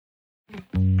Welcome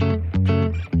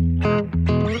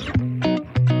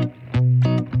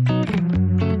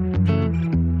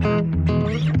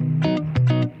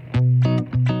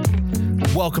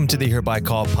to the Hereby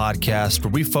Called podcast,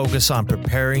 where we focus on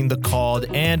preparing the called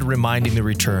and reminding the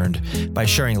returned by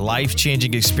sharing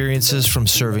life-changing experiences from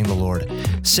serving the Lord.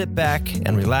 Sit back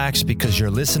and relax because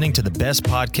you're listening to the best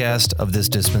podcast of this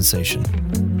dispensation.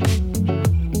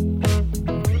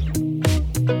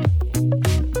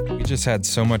 We just had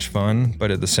so much fun,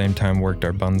 but at the same time worked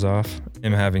our buns off.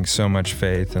 Him having so much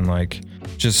faith and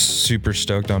just super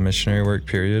stoked on missionary work,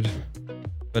 period.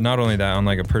 But not only that, on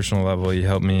a personal level, he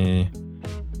helped me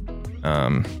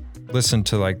listen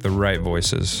to the right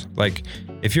voices.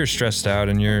 If you're stressed out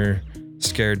and you're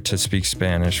scared to speak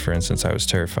Spanish, for instance, I was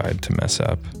terrified to mess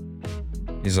up.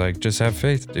 He's like, just have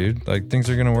faith, dude. Things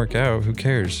are gonna work out. Who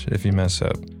cares if you mess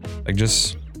up?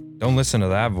 Just don't listen to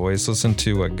that voice. Listen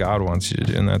to what God wants you to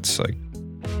do, and that's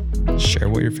share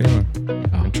what you're feeling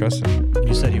and trust him.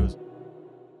 You said he was.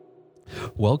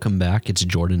 Welcome back. It's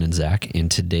Jordan and Zach, and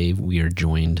today we are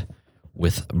joined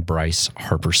with Bryce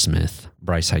Harper-Smith.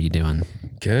 Bryce, how you doing?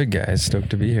 Good, guys. Stoked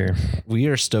to be here. We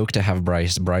are stoked to have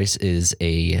Bryce. Bryce is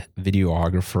a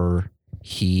videographer.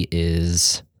 He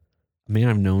is a man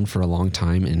I've known for a long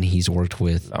time, and he's worked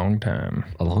with a long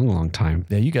time.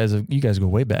 Yeah, you guys go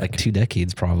way back. 2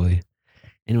 decades probably.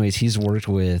 Anyways, he's worked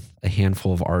with a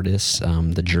handful of artists,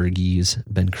 the Jergies,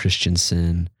 Ben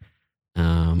Christensen.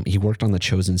 He worked on the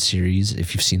Chosen series.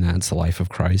 If you've seen that, it's the Life of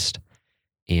Christ.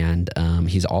 And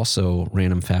he's also,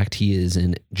 random fact, he is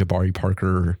in Jabari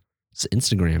Parker's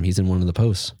Instagram. He's in one of the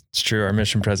posts. It's true. Our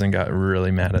mission president got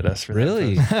really mad at us for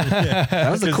really? that.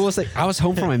 That was the coolest thing. I was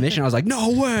home from my mission. I was like,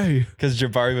 no way. Because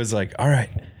Jabari was like, all right,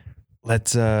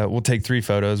 we'll take 3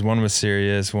 photos. One was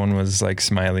serious, one was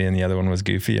smiley, and the other one was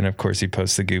goofy. And of course he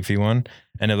posts the goofy one.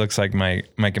 And it looks like my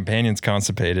companion's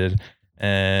constipated.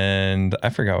 And I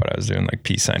forgot what I was doing,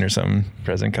 peace sign or something.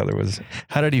 Present color was.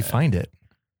 How did he find it?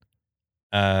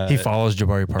 He follows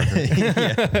Jabari Parker.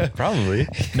 Yeah, probably.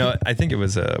 No, I think it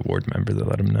was a ward member that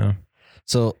let him know.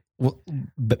 So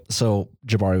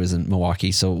Jabari was in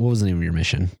Milwaukee. So what was the name of your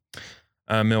mission?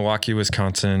 Milwaukee,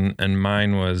 Wisconsin, and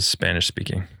mine was Spanish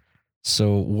speaking.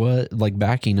 So what,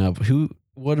 backing up,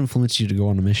 what influenced you to go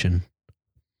on a mission?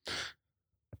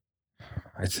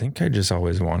 I think I just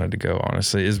always wanted to go,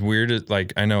 honestly. It's weird.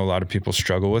 I know a lot of people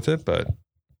struggle with it, but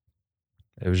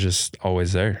it was just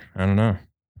always there. I don't know.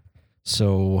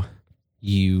 So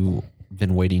you've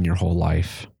been waiting your whole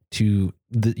life to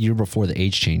the year before the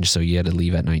age change. So you had to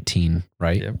leave at 19,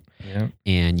 right? Yep.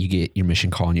 And you get your mission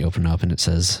call and you open up and it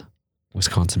says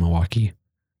Wisconsin, Milwaukee.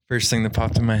 First thing that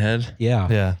popped in my head.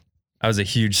 Yeah. I was a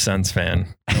huge Suns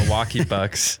fan. Milwaukee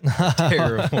Bucks.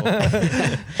 Terrible.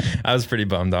 I was pretty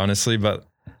bummed, honestly. But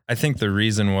I think the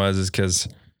reason is because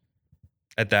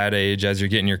at that age, as you're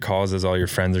getting your calls, as all your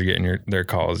friends are getting their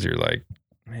calls, you're like,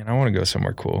 man, I want to go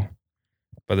somewhere cool.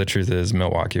 But the truth is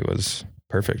Milwaukee was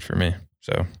perfect for me.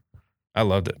 So I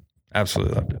loved it.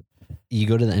 Absolutely loved it. You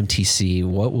go to the MTC.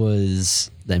 What was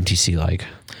the MTC like?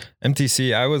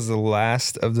 MTC, I was the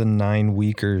last of the 9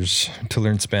 weekers to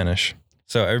learn Spanish.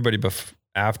 So everybody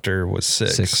after was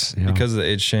 6 yeah. because of the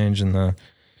age change and the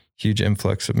huge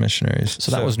influx of missionaries.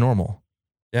 So that was normal.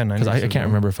 Yeah, 9 weeks. Because I can't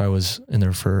remember if I was in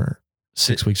there for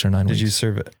 6 weeks or 9 weeks. Did you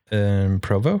serve in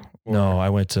Provo? No, I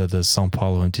went to the São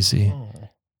Paulo MTC. Oh.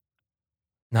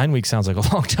 9 weeks sounds like a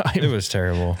long time. It was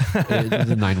terrible.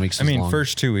 The 9 weeks was long.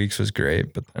 First 2 weeks was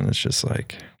great, but then it's just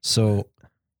So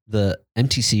the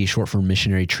MTC, short for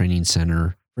Missionary Training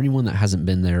Center, for anyone that hasn't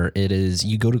been there, it is,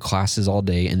 you go to classes all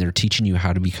day and they're teaching you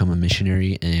how to become a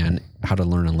missionary and how to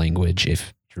learn a language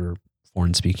if you're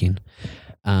foreign speaking.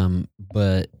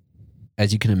 But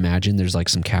as you can imagine, there's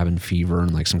some cabin fever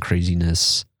and some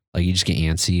craziness. You just get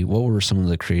antsy. What were some of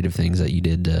the creative things that you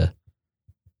did to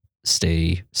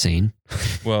stay sane?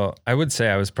 Well, I would say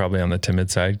I was probably on the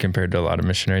timid side compared to a lot of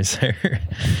missionaries there.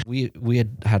 We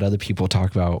had other people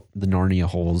talk about the Narnia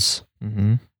holes.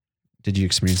 Mm-hmm. Did you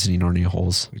experience any Narnia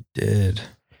holes? We did.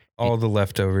 All the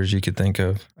leftovers you could think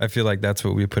of. I feel like that's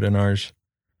what we put in ours.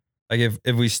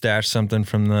 If we stash something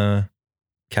from the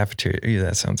cafeteria,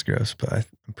 that sounds gross, but I'm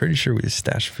pretty sure we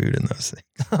stashed food in those things.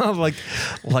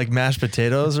 like mashed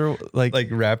potatoes or like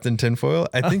wrapped in tinfoil?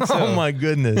 I think so. Oh my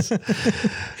goodness.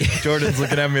 Jordan's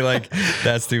looking at me like,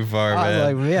 that's too far,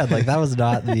 man. That was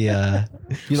not the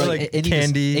any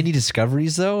candy. Any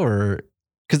discoveries though, or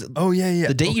because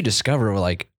the day you discover, we're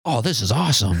like, oh, this is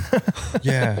awesome.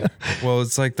 Yeah. Well,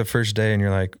 it's the first day and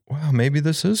you're like, wow, maybe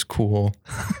this is cool.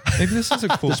 Maybe this is a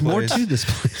cool There's place. more to this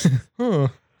place. Huh.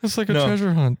 It's like a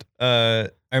treasure hunt. I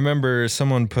remember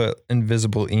someone put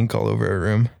invisible ink all over our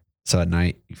room. So at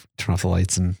night, you turn off the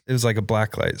lights and It was like a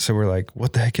black light. So we're like,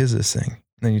 what the heck is this thing? And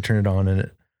then you turn it on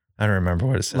and I don't remember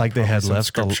what it said. Like they Probably had some left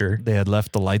scripture. they had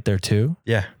left the light there too.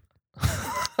 Yeah.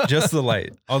 Just the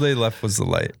light. All they left was the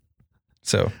light.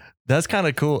 So That's kind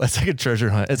of cool. It's like a treasure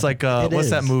hunt. It's like what's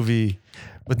that movie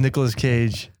with Nicolas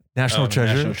Cage? National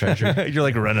Treasure. National Treasure. You're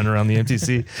like running around the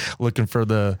MTC looking for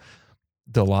the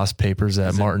lost papers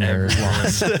that Martin Harris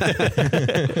lost.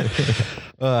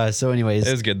 So anyways,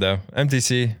 it was good though.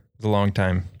 MTC was a long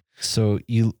time. so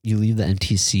you leave the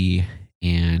MTC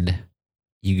and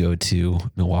you go to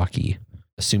Milwaukee.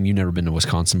 Assume you've never been to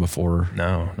Wisconsin before.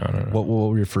 No. What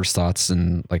were your first thoughts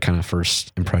and like kind of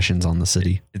first impressions on the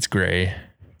city? It's gray.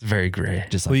 It's very gray.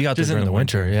 Just Well, like you got there during the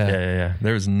winter. Yeah. Yeah.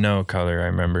 There was no color, I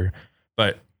remember.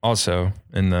 But also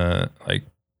in the like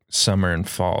summer and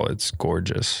fall, it's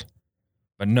gorgeous.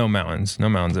 But no mountains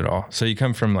at all. So you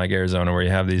come from like Arizona where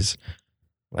you have these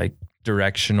like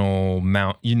directional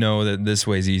you know that this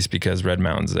way's east because Red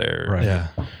Mountain's there. Right. Yeah.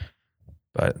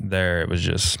 But there it was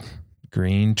just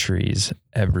green trees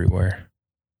everywhere.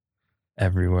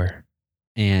 Everywhere.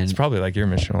 and It's probably like your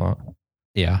mission a lot.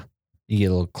 yeah, you get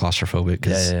a little claustrophobic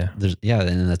because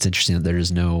and that's interesting that there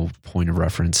is no point of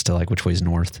reference to like which way's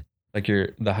north. Like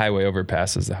the highway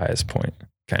overpass is the highest point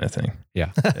kind of thing.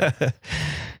 Yeah.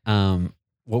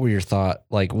 What were your thoughts?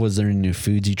 Like, was there any new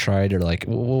foods you tried or like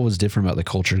what was different about the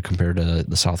culture compared to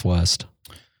the Southwest?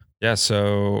 Yeah.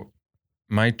 So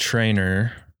my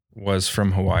trainer was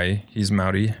from Hawaii. He's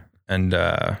Maori and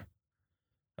other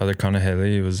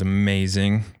Kanahele. He was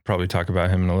amazing. Probably talk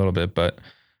about him in a little bit, but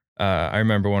I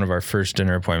remember one of our first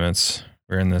dinner appointments.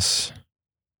 We're in this.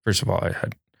 First of all,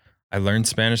 I learned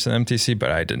Spanish at MTC,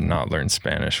 but I did not learn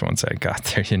Spanish once I got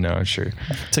there. You know, I'm sure.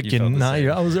 Took You you felt the 9.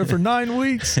 same. I was there for 9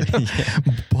 weeks. Yeah.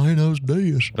 Buenos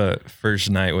dias. But first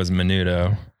night was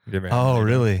menudo. You ever had Oh, menudo?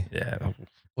 really? Yeah.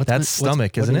 That's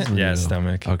stomach, isn't it? Yeah, menudo?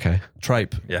 stomach. Okay.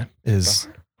 Tripe Yeah. is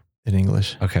in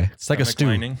English. Okay. It's like a Stomach stew.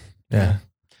 lining. Yeah.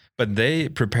 But they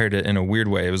prepared it in a weird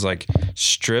way. It was like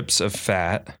strips of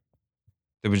fat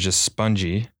that was just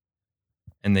spongy,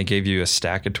 and they gave you a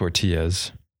stack of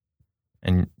tortillas,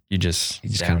 and you just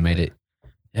kind of made it.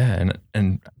 Yeah,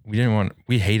 and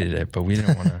we hated it, but we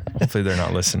didn't want to. Hopefully, they're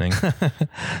not listening.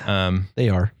 They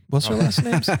are. What's their last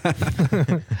names?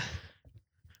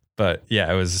 But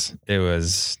yeah, it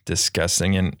was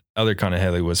disgusting, and other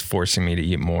Kanahele was forcing me to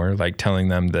eat more, like telling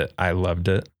them that I loved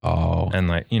it, Oh, and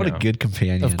like what a good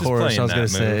companion. Of course. I was going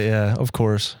to playing that say, yeah, of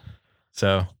course.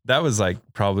 So that was like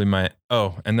probably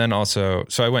and then also,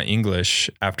 so I went English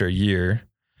after a year,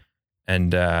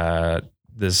 and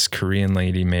this Korean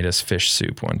lady made us fish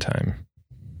soup one time.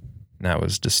 And that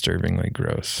was disturbingly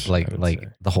gross. Like say.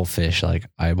 the whole fish, like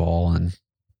eyeball and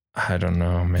I don't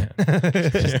know, man.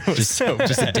 just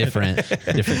a different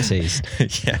taste.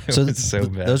 Yeah, it was so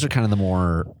bad. Those are kind of the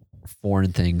more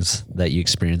foreign things that you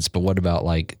experience. But what about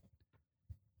like,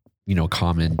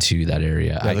 common to that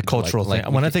area? Yeah, the cultural thing.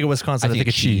 When I think of Wisconsin, I think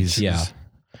of cheese. Yeah.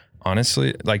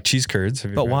 Honestly, like cheese curds.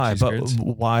 Have you But ever why? had cheese But curds?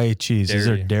 why cheese? Is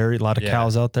there Dairy. dairy? A lot of Yeah.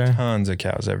 cows out there? Tons of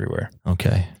cows everywhere.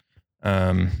 Okay.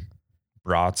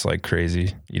 Brats like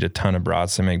crazy. Eat a ton of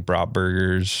brats. They make brat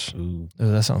burgers. Ooh. Oh,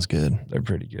 that sounds good. They're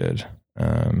pretty good.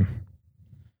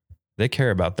 They care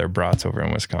about their brats over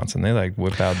in Wisconsin. They like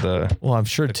whip out the Well, I'm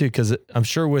sure too, because I'm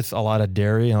sure with a lot of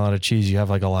dairy and a lot of cheese, you have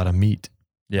like a lot of meat.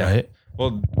 Right?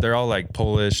 Well, they're all like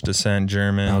Polish descent,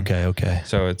 German. Okay.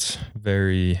 So it's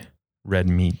very red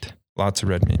meat. Lots of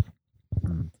red meat.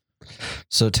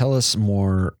 So tell us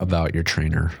more about your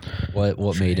trainer. What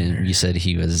made him? You said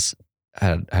he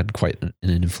had quite an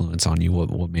influence on you.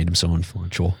 What made him so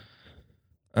influential?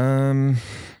 It's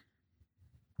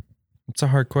a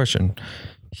hard question.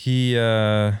 He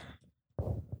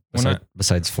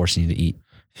Besides forcing you to eat.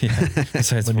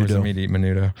 besides Menudo. forcing me to eat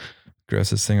menudo,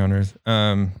 grossest thing on earth.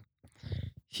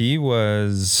 He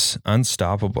was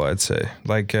unstoppable, I'd say.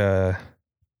 Like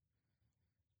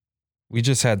we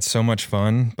just had so much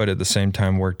fun, but at the same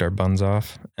time worked our buns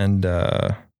off. And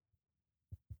I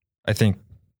think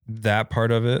that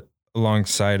part of it,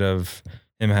 alongside of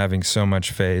him having so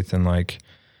much faith and like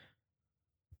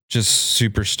just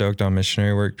super stoked on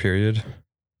missionary work, period.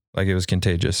 Like it was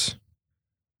contagious.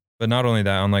 But not only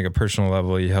that, on like a personal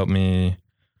level, he helped me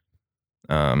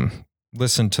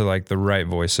listen to like the right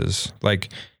voices. Like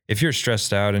if you're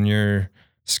stressed out and you're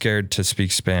scared to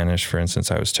speak Spanish, for instance,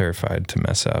 I was terrified to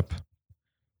mess up.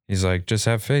 He's like, just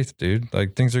have faith, dude.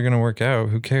 Like things are going to work out.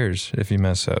 Who cares if you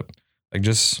mess up? Like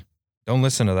just don't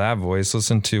listen to that voice.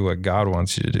 Listen to what God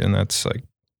wants you to do. And that's like,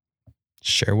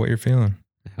 share what you're feeling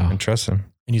and trust him.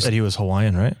 And you said he was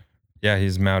Hawaiian, right? Yeah,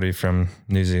 he's Maori from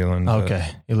New Zealand. Okay.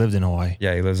 He lived in Hawaii.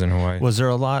 Yeah, he lives in Hawaii. Was there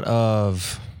a lot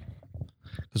of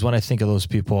Because when I think of those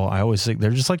people, I always think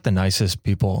they're just like the nicest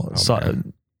people. Oh, So,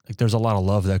 man. like there's a lot of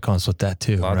love that comes with that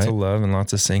too. Lots right? of love and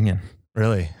lots of singing.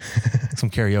 Really? Some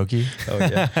karaoke? Oh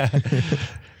yeah.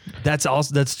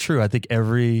 That's true. I think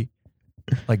every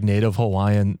like native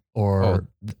Hawaiian or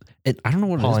I don't know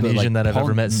what Polynesian it is, but like that I've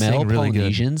ever met sing male really good.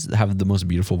 Polynesians have the most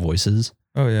beautiful voices.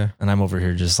 Oh yeah. And I'm over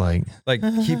here just like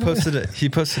he posted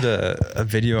a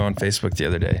video on Facebook the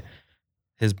other day.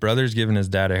 His brother's giving his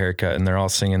dad a haircut and they're all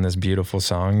singing this beautiful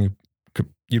song.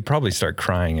 You'd probably start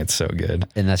crying. It's so good.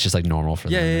 And that's just like normal for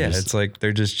them. Yeah. Just- It's like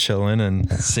they're just chilling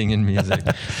and singing music.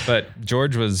 But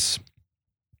George was,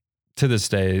 to this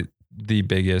day,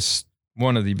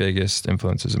 one of the biggest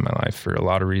influences in my life for a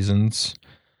lot of reasons.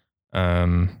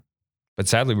 But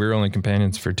sadly, we were only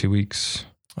companions for 2 weeks.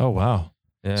 oh wow.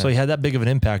 Yeah. So he had that big of an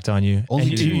impact on you. Only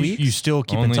And 2 weeks? You still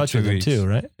keep in Only touch 2 with him weeks. too,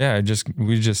 right? Yeah,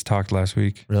 we just talked last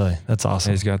week. Really? That's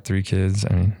awesome. He's got 3 kids.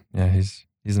 I mean, yeah, he's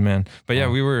the man. But yeah,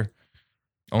 Wow. we were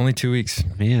only 2 weeks.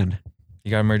 Man. He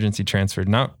got emergency transferred,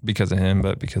 not because of him,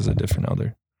 but because a different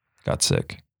elder got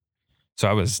sick. So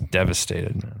I was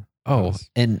devastated, man. Oh,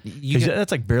 and you 'Cause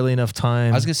that's like barely enough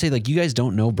time. I was going to say, like, you guys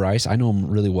don't know Bryce. I know him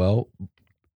really well.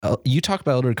 You talk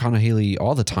about Elder Kanahele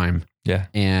all the time. Yeah.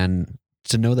 And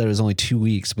to know that it was only 2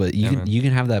 weeks, but Yeah, man. you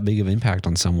can have that big of impact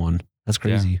on someone. That's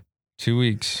crazy. 2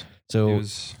 weeks. So It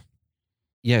was,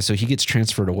 so he gets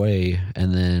transferred away,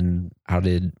 and then how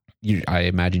did you? I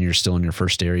imagine you're still in your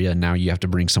first area, and now you have to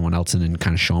bring someone else in and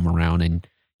kind of show them around, and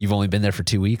you've only been there for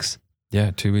 2 weeks.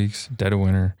 yeah, 2 weeks, dead of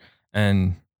winter.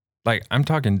 And like, I'm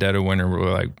talking dead of winter,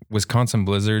 where like Wisconsin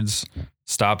blizzards,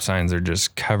 stop signs are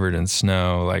just covered in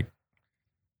snow. Like,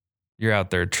 you're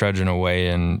out there trudging away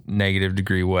in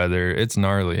 -degree weather. It's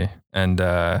gnarly. And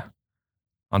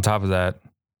on top of that,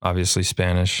 obviously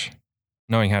Spanish,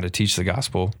 knowing how to teach the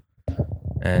gospel.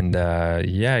 And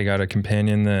I got a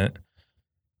companion that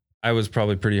I was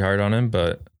probably pretty hard on him,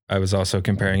 but I was also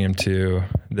comparing him to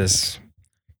this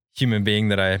human being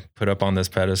that I put up on this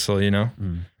pedestal, you know?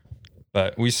 Mm.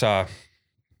 But we saw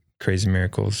crazy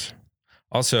miracles.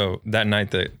 Also, that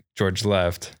night that George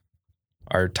left,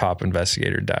 our top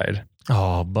investigator died.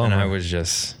 oh, bummer. And I was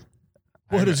just,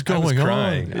 What is I was going on?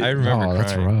 crying. I remember crying.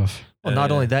 That's rough. Well,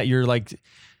 not only that, you're like,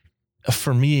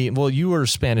 for me, well, you were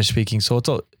Spanish speaking, so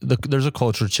there's a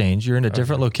culture change. You're in a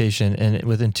different location, and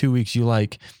within 2 weeks,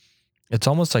 it's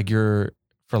almost like you're,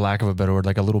 for lack of a better word,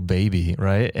 like a little baby,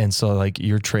 right? And so like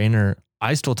your trainer,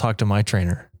 I still talk to my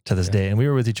trainer to this day, and we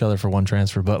were with each other for one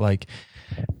transfer, but like,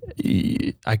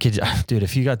 dude,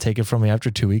 if you got taken from me after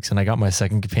 2 weeks and I got my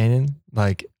second companion,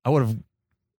 like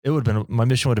my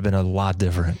mission would have been a lot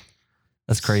different.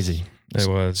 That's crazy. It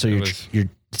was. So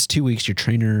it's 2 weeks. Your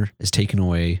trainer is taken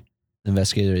away. The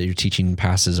investigator that you're teaching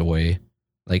passes away.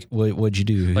 Like, what'd you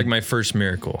do? Like my first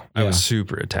miracle. I Yeah. was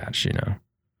super attached, you know,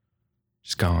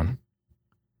 just gone.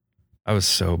 I was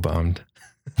so bummed.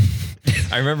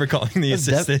 I remember calling the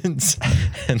assistants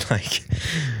and like,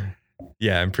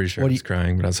 yeah, I'm pretty sure I was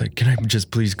crying, but I was like, can I just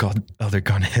please call Elder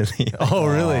Kanahele? Oh,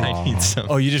 really? I need some.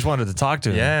 Oh, you just wanted to talk to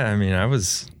him? Yeah, I mean, that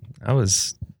was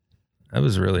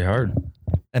really hard.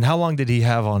 And how long did he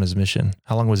have on his mission?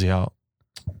 How long was he out?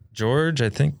 George, I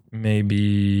think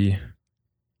maybe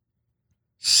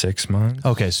 6 months.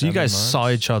 Okay, so you 7 guys months. saw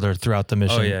each other throughout the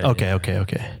mission. Oh, yeah, Okay.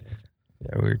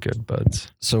 Yeah, we were good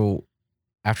buds. So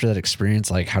after that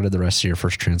experience, like, how did the rest of your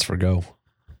first transfer go?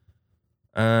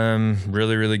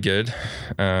 Really, really good.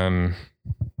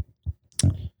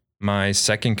 My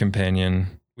second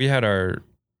companion, we had our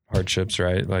hardships,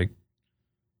 right? Like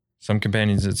some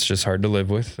companions, it's just hard to live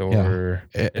with, or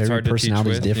it's Every hard to teach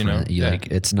personality is with, you know? different. Yeah. Like,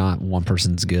 it's not one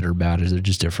person's good or bad. They're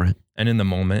just different. And in the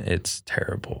moment, it's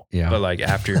terrible. Yeah. But like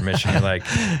after your mission, you're like,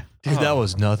 Dude, that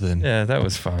was nothing. yeah, that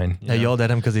was fine. I yelled at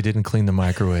him because he didn't clean the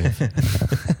microwave.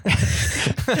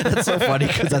 That's so funny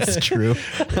because that's true.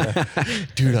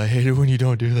 Dude, I hate it when you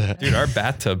don't do that. Dude, our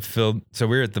bathtub filled. So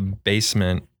we were at the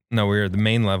basement. No, we were at the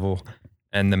main level,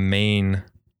 and the main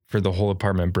for the whole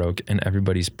apartment broke, and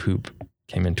everybody's poop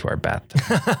came into our bathtub.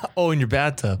 Oh, in your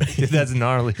bathtub. Dude, that's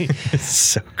gnarly. It's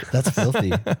so gross. That's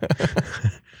filthy.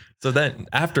 So then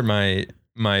after my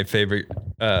favorite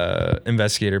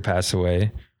investigator passed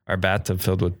away, our bathtub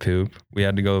filled with poop. We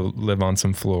had to go live on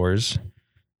some floors.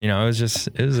 You know, it was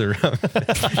a rough.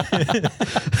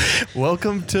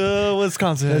 Welcome to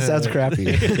Wisconsin. That sounds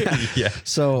crappy. Yeah.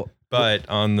 So, But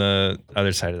on the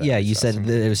other side of that, yeah, it's you said awesome.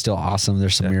 that it was still awesome.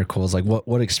 There's some miracles. Like,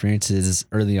 what experiences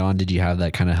early on did you have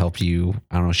that kind of helped you,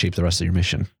 I don't know, shape the rest of your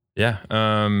mission? Yeah.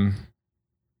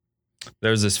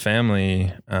 There was this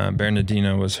family,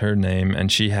 Bernardina was her name,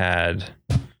 and she had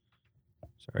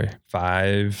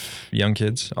 5 young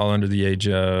kids, all under the age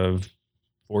of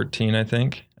 14, I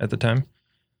think, at the time.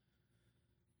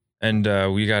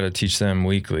 And we got to teach them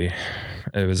weekly.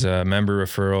 It was a member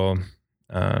referral.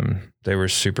 They were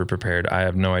super prepared. I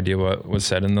have no idea what was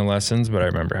said in the lessons, but I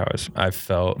remember how I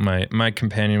felt. My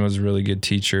companion was a really good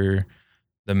teacher.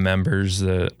 The members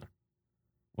that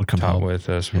taught with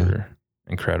us were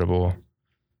incredible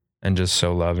and just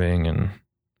so loving. And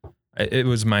it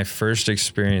was my first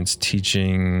experience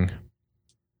teaching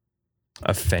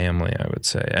a family, I would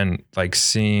say. And like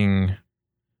seeing,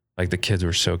 like the kids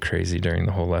were so crazy during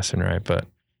the whole lesson, right? But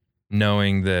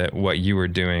knowing that what you were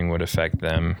doing would affect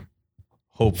them,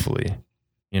 hopefully,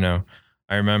 I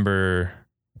remember,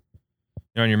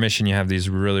 on your mission, you have these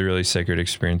really, really sacred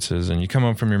experiences, and you come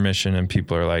home from your mission and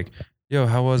people are like, yo,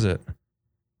 how was it?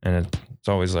 And it's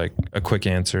always like a quick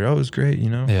answer. Oh, it was great,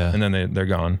 Yeah. And then they're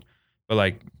gone. But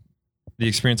like the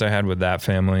experience I had with that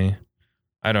family,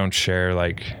 I don't share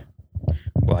like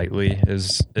lightly,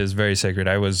 is very sacred.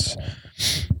 I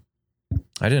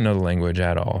didn't know the language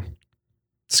at all.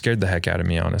 It scared the heck out of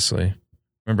me, honestly.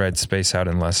 Remember, I'd space out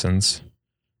in lessons.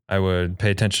 I would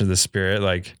pay attention to the spirit,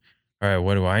 like, all right,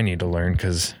 what do I need to learn?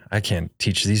 Because I can't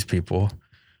teach these people.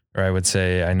 Or I would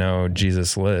say, I know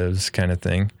Jesus lives, kind of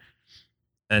thing.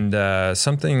 And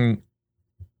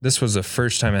this was the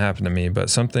first time it happened to me, but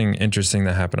something interesting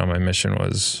that happened on my mission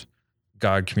was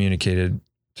God communicated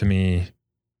to me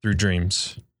through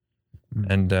dreams.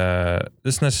 And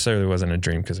this necessarily wasn't a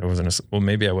dream because I wasn't,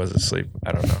 maybe I was asleep.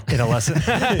 I don't know. In a lesson.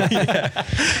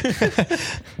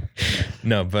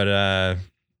 No, but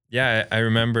I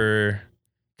remember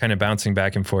kind of bouncing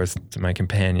back and forth to my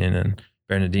companion and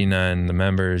Bernardina and the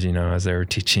members, as they were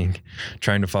teaching,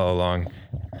 trying to follow along.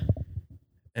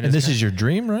 And this is your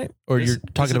dream, right? Or you're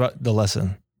talking about the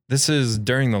lesson? This is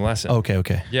during the lesson.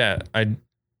 Okay. Yeah. I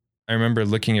remember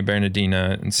looking at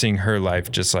Bernardina and seeing her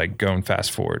life just like going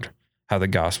fast forward, how the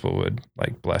gospel would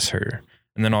like bless her.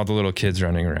 And then all the little kids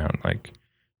running around, like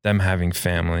them having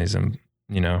families and,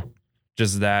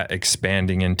 just that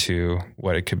expanding into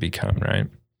what it could become. Right.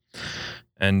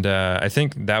 And I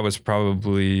think that was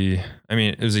probably,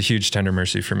 it was a huge tender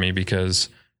mercy for me because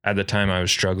at the time I was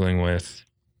struggling with,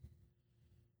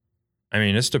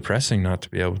 it's depressing not to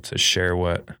be able to share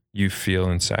what you feel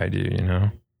inside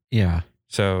you, Yeah.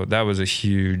 So that was a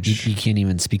huge... You can't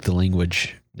even speak the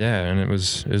language. Yeah, and it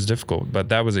was difficult. But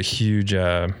that was a huge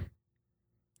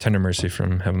tender mercy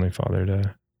from Heavenly Father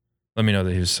to let me know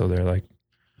that he was still there. Like,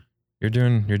 you're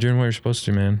doing what you're supposed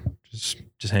to, man. Just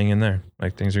hang in there.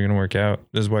 Like, things are going to work out.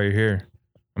 This is why you're here.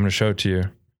 I'm going to show it to you.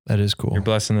 That is cool. You're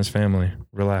blessing this family.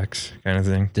 Relax, kind of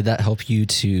thing. Did that help you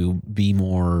to be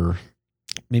more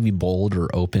maybe bold or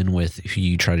open with who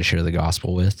you try to share the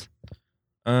gospel with?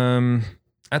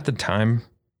 At the time,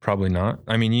 probably not.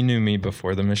 You knew me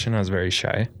before the mission. I was very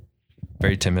shy,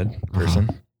 very timid person.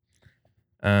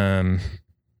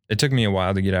 It took me a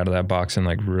while to get out of that box and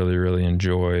like really, really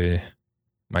enjoy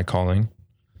my calling.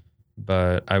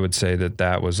 But I would say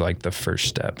that was like the first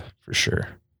step for sure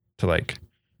to like,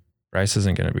 Bryce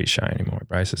isn't going to be shy anymore.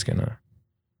 Bryce is going to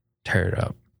tear it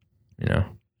up,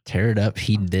 Tear it up.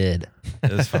 He did.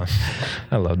 It was fun.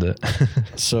 I loved it.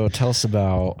 So tell us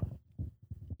about,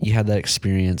 you had that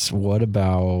experience. What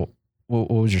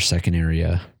was your second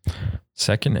area?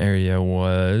 Second area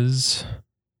was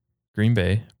Green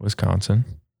Bay, Wisconsin.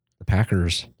 The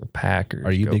Packers. The Packers.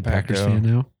 Are you a big Packers fan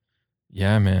now?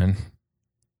 Yeah, man.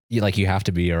 You have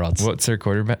to be, or else. What's their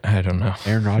quarterback? I don't know.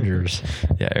 Aaron Rodgers.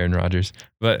 Yeah, Aaron Rodgers.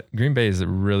 But Green Bay is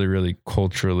really, really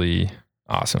culturally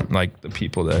awesome. Like the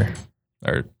people there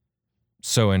are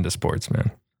so into sports,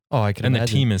 man. Oh, I can imagine. And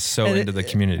the team is so into the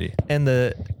community. And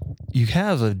you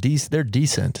have they're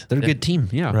decent. They're a good team.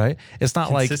 Yeah. Right. It's not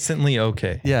consistently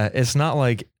okay. Yeah. It's not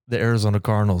like the Arizona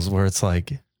Cardinals where it's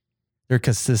like they're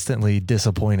consistently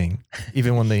disappointing,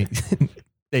 even when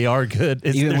they are good.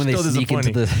 Even when they sneak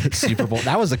into the Super Bowl.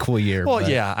 That was a cool year. Well,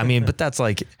 yeah. But that's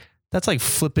like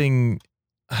flipping.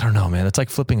 I don't know, man. It's like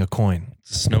flipping a coin.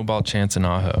 It's a snowball chance in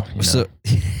Ajo. So,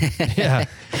 yeah.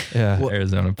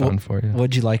 Arizona pun for you.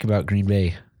 What'd you like about Green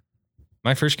Bay?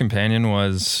 My first companion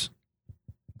was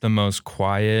the most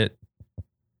quiet,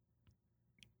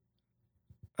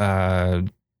 what's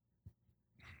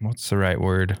the right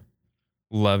word?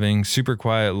 Loving, super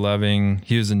quiet, loving.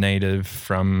 He was a native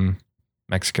from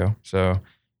Mexico. So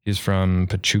he's from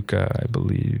Pachuca, I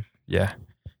believe. Yeah.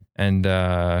 And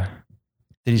did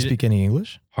he speak any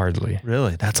English? Hardly.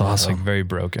 Really? That's awesome. Like very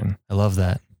broken. I love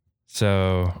that.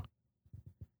 So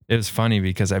it was funny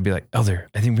because I'd be like, Elder,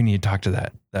 I think we need to talk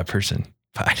to that person.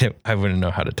 But I wouldn't know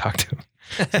how to talk to him.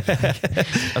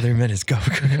 Other minutes, go.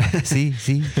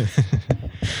 See.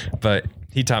 But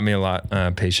he taught me a lot,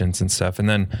 patience and stuff. And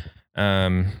then,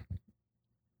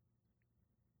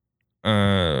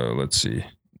 let's see.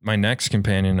 my next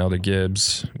companion, Elder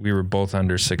Gibbs, we were both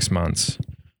under 6 months.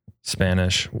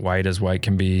 Spanish, white as white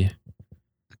can be.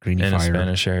 Greeny in a fire.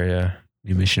 Spanish area.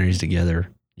 New missionaries together.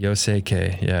 Yo sé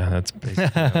que. Yeah, that's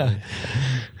basically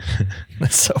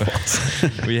That's so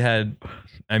awesome. we had,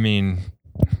 I mean,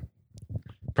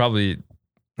 probably,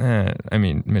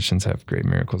 missions have great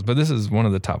miracles, but this is one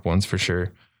of the top ones for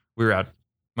sure. We were out,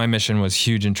 my mission was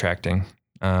huge in tracting.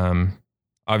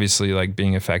 Obviously, like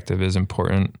being effective is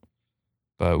important,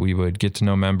 but we would get to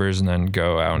know members and then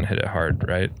go out and hit it hard,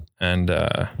 right? And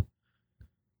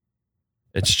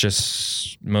it's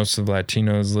just most of the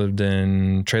Latinos lived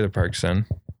in trailer parks then.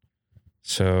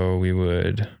 So we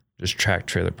would just track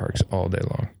trailer parks all day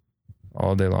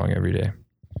long, every day.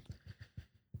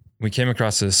 We came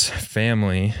across this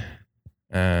family.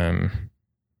 It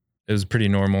was pretty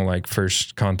normal, like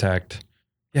first contact.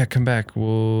 Yeah, come back.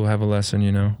 We'll have a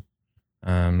lesson,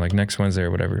 like next Wednesday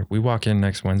or whatever. We walk in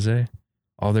next Wednesday.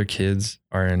 All their kids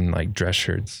are in like dress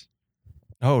shirts.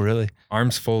 Oh, really?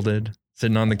 Arms folded,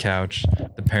 sitting on the couch.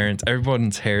 The parents,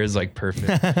 everyone's hair is like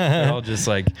perfect. They're all just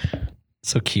like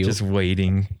so cute, just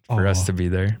waiting for us to be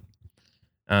there.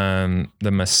 The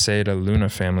Maceda Luna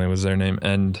family was their name.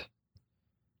 And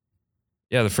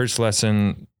yeah, the first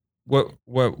lesson, what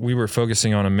we were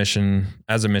focusing on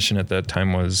as a mission at that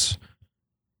time was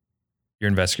your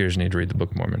investigators need to read the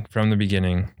Book of Mormon from the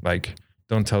beginning. Like,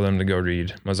 don't tell them to go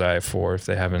read Mosiah 4 if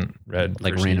they haven't read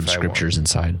like First random Nephi 1. scriptures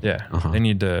inside. Yeah. They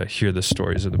need to hear the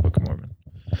stories of the Book of Mormon.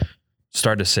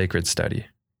 Start a sacred study.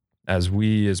 As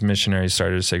we as missionaries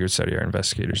started a sacred study, our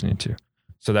investigators need to.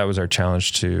 So that was our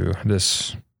challenge to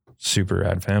this super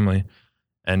rad family.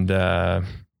 And our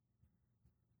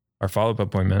follow-up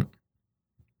appointment,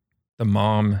 the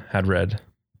mom had read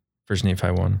First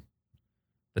Nephi 1.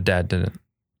 The dad didn't.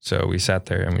 So we sat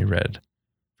there and we read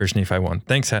First Nephi 1.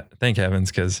 Thank heavens,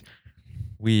 because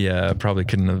we probably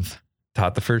couldn't have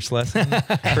taught the first lesson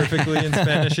perfectly in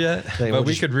Spanish yet, but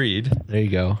we could read. There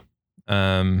you go.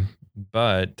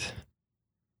 But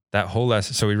that whole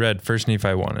lesson, so we read First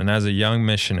Nephi 1. And as a young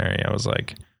missionary, I was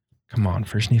like, come on,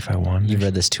 First Nephi 1. You've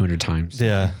read this 200 times.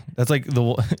 Yeah. That's like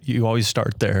you always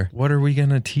start there. What are we going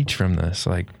to teach from this?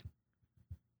 Like,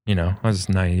 I was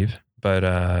naive,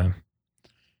 but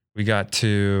we got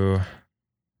to,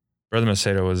 Brother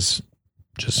Macedo was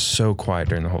just so quiet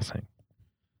during the whole thing.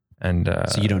 And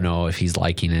so you don't know if he's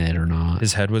liking it or not.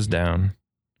 His head was down.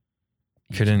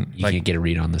 You can't get a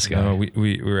read on this guy. No,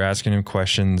 we were asking him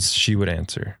questions. She would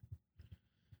answer.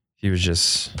 He was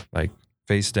just like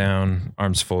face down,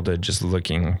 arms folded, just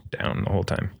looking down the whole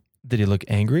time. Did he look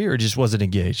angry or just wasn't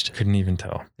engaged? Couldn't even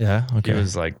tell. Yeah. Okay. He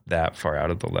was like that far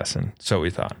out of the lesson. So we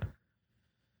thought.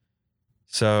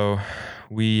 So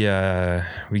we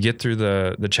get through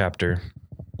the chapter,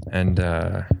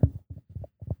 and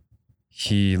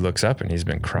he looks up and he's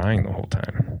been crying the whole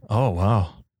time. Oh,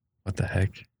 wow. What the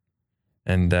heck?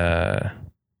 And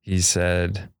he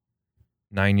said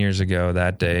 9 years ago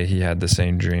that day he had the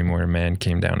same dream where a man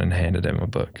came down and handed him a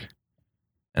book.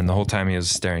 And the whole time he was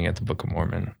staring at the Book of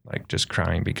Mormon, like just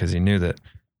crying because he knew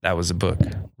that was a book.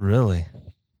 Really?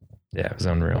 Yeah, it was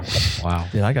unreal. Wow.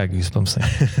 Yeah, I got goosebumps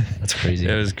there. That's crazy.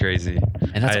 It was crazy.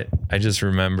 And I just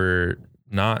remember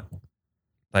not,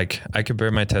 like, I could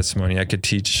bear my testimony. I could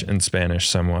teach in Spanish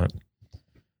somewhat,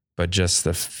 but just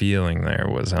the feeling there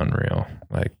was unreal.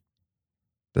 Like,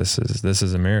 this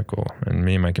is a miracle. And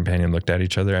me and my companion looked at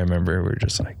each other. I remember we were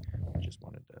just like, we just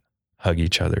wanted to hug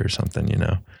each other or something,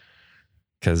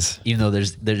 because even though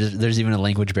there's even a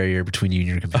language barrier between you and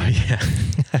your companion.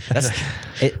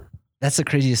 That's the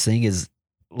craziest thing is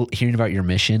hearing about your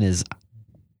mission is,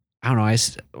 I don't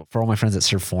know. For all my friends that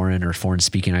serve foreign or foreign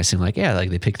speaking, I seem like, yeah, like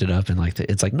they picked it up and like,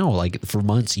 it's like, no, like for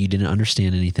months you didn't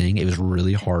understand anything. It was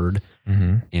really hard.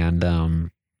 Mm-hmm. And,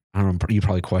 I don't know, you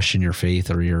probably question your faith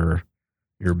or your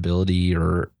ability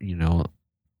or,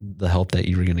 the help that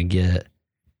you were going to get.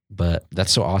 But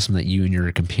that's so awesome that you and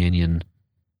your companion,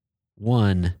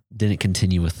 one, didn't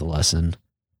continue with the lesson.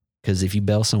 Because if you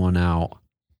bail someone out,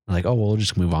 like, oh, well, we'll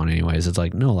just move on anyways. It's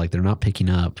like, no, like they're not picking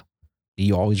up.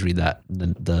 You always read that,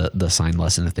 the signed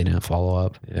lesson if they didn't follow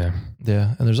up. Yeah.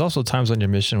 Yeah. And there's also times on your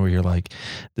mission where you're like,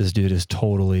 this dude is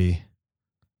totally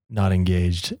not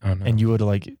engaged. Oh, no. And you would have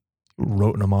like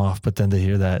written him off. But then to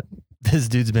hear that this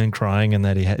dude's been crying and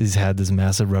that he's had this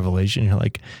massive revelation, you're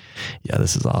like, yeah,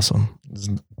 this is awesome.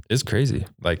 It's crazy.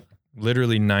 Like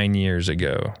literally 9 years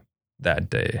ago that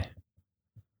day,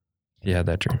 he had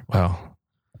that dream. Wow.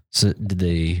 So did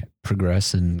they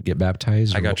progress and get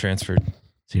baptized? I got transferred.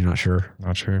 So you're not sure?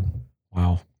 Not sure.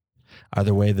 Wow.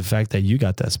 Either way, the fact that you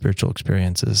got that spiritual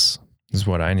experience is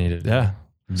what I needed. Yeah.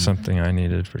 Something I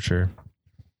needed for sure.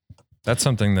 That's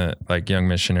something that like young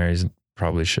missionaries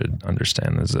probably should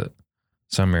understand, is that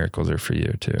some miracles are for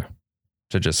you too,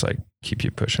 to just like keep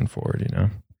you pushing forward, you know?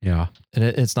 Yeah. And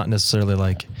it's not necessarily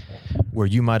like where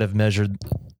you might have measured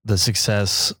the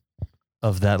success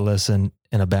of that lesson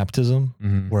in a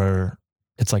baptism, where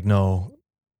it's like, no,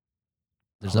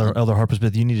 there's Elder Harper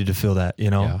Smith, you needed to feel that, you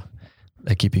know? Yeah.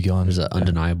 That keep you going. There's an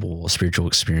undeniable spiritual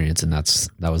experience, and that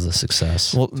was the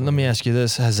success. Well, let me ask you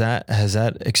this: has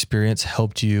that experience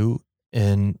helped you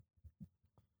in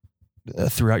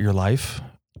throughout your life?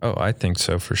 Oh, I think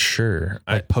so for sure.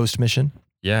 Like post mission?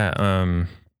 Yeah.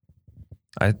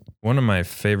 One of my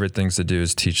favorite things to do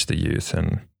is teach the youth,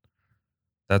 and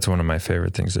that's one of my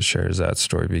favorite things to share is that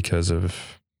story, because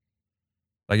of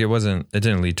like it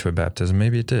didn't lead to a baptism.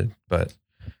 Maybe it did, but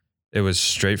it was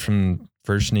straight from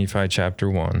 1 Nephi chapter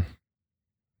 1.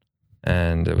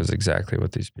 And it was exactly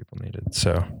what these people needed.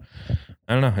 So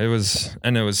I don't know. It was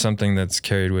something that's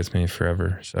carried with me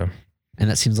forever. So, and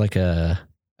that seems like a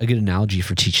good analogy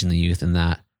for teaching the youth, in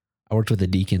that I worked with the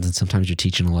deacons, and sometimes you're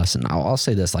teaching a lesson. I'll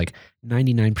say this, like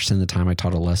 99% of the time I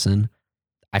taught a lesson,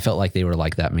 I felt like they were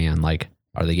like that man. Like,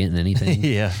 are they getting anything?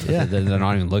 Yeah. They're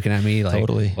not even looking at me like,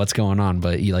 totally. What's going on?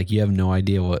 But you have no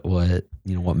idea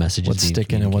what message what's is being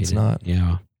sticking and what's not.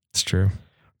 Yeah. It's true.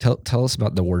 Tell us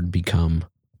about the word become.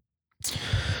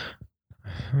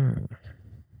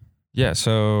 Yeah.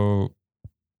 So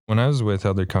when I was with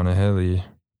Elder Kanahele,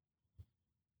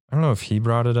 I don't know if he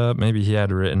brought it up. Maybe he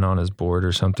had it written on his board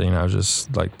or something. I was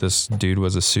just like, this dude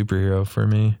was a superhero for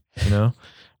me, you know?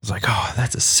 I was like, oh,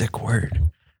 that's a sick word.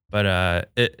 But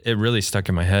it really stuck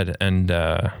in my head. And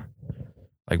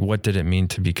like, what did it mean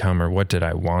to become, or what did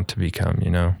I want to become, you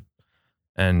know?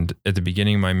 And at the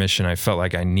beginning of my mission, I felt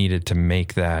like I needed to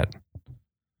make that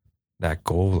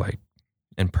goal, like,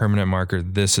 and permanent marker.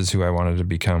 This is who I wanted to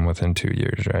become within 2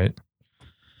 years, right?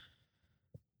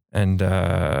 And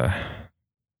I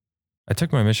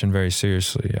took my mission very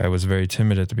seriously. I was very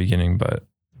timid at the beginning, but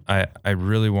I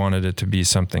really wanted it to be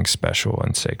something special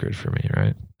and sacred for me,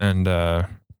 right? And I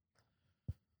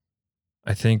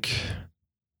think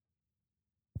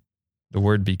the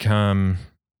word become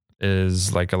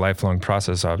is like a lifelong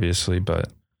process, obviously,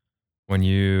 but when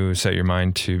you set your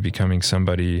mind to becoming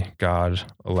somebody, God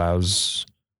allows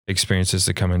experiences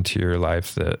to come into your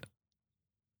life that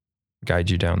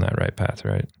guide you down that right path,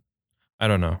 right? I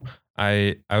don't know.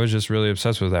 I was just really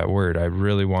obsessed with that word. I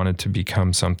really wanted to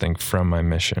become something from my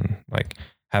mission, like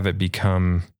have it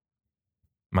become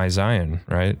my Zion,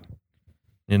 right?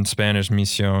 In Spanish,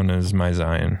 misión is my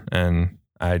Zion, and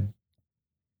I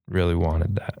really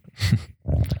wanted that.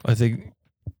 I think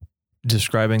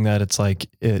describing that, it's like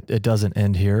it doesn't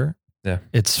end here. Yeah.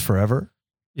 It's forever,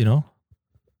 you know?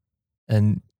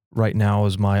 And right now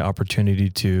is my opportunity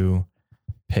to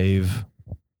pave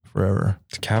forever.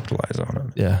 To capitalize on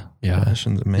it. Yeah. Yeah.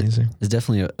 Mission's amazing. It's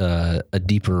definitely a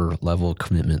deeper level of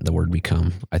commitment, the word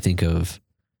become. I think of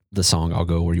the song, I'll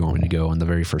Go Where You Want Me to Go. And the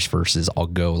very first verse is, I'll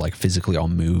go, like physically I'll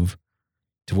move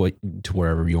to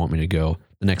wherever you want me to go.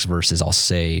 The next verse is, I'll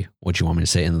say what you want me to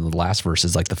say. And then the last verse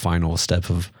is like the final step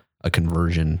of a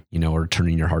conversion, you know, or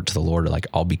turning your heart to the Lord. Like,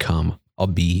 I'll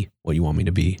be what you want me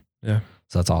to be. Yeah.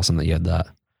 So that's awesome that you had that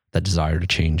desire to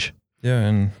change. Yeah.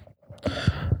 And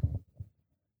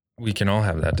we can all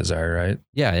have that desire, right?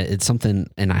 Yeah. It's something.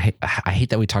 And I hate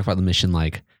that we talk about the mission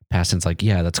like past tense, like,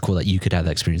 yeah, that's cool that you could have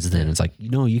that experience then. It's like,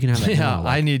 no, you can have that. Yeah. now.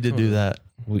 Like, I need to do that.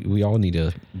 We all need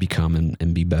to become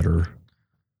and be better.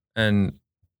 And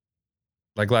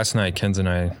like last night, Ken's and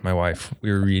I, my wife,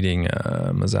 we were reading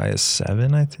Mosiah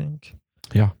 7, I think.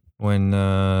 Yeah. When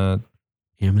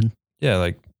Ammon. Yeah,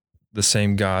 like the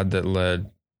same God that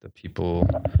led the people,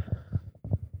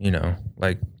 you know,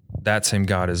 like that same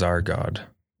God is our God.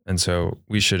 And so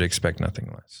we should expect nothing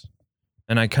less.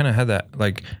 And I kind of had that,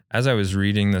 like, as I was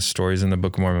reading the stories in the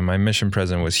Book of Mormon, my mission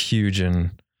present was huge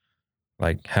in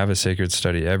like have a sacred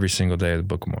study every single day of the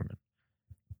Book of Mormon.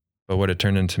 But what it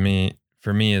turned into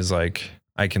for me is like,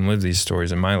 I can live these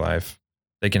stories in my life.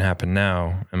 They can happen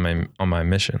now on my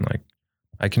mission. Like,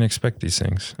 I can expect these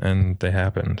things, and they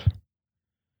happened.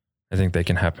 I think they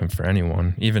can happen for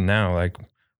anyone. Even now, like,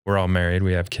 we're all married,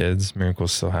 we have kids,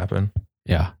 miracles still happen.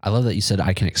 Yeah. I love that you said,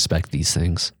 I can expect these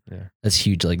things. Yeah. That's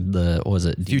huge. Like what was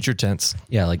it? Future tense.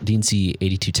 Yeah. Like D&C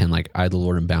 82:10, like, I, the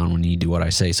Lord, am bound when you do what I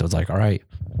say. So it's like, all right,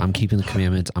 I'm keeping the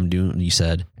commandments. I'm doing what you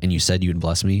said, and you said you would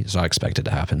bless me. So I expect it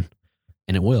to happen.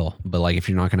 And it will. But like, if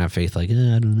you're not going to have faith, like, I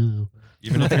don't know.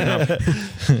 Even if you're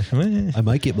not, I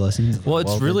might get blessings. Well,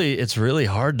 it's really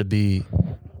hard to be,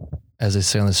 as they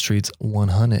say on the streets,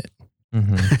 100.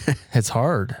 mm-hmm. It's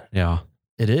hard. Yeah.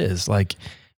 It is. Like,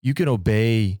 you can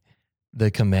obey the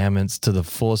commandments to the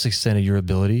fullest extent of your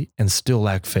ability and still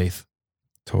lack faith.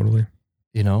 Totally.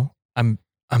 You know, I'm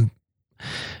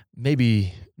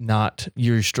maybe not,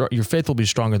 your faith will be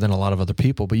stronger than a lot of other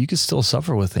people, but you can still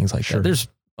suffer with things like that. There's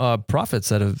prophets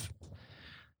that have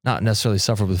not necessarily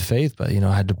suffered with faith, but, you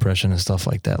know, had depression and stuff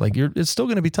like that. Like it's still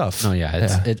going to be tough. Oh yeah.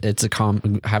 It's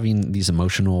having these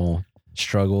emotional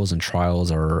struggles and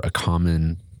trials are a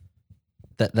common,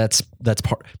 that's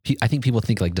part. I think people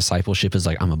think like discipleship is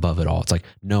like, I'm above it all. It's like,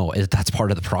 no, that's part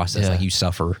of the process. Like you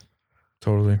suffer.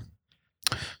 Totally.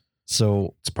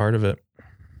 So it's part of it.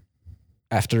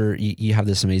 After you have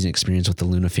this amazing experience with the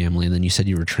Luna family, and then you said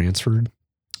you were transferred.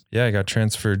 Yeah. I got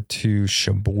transferred to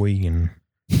Sheboygan.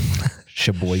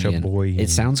 Sheboygan. It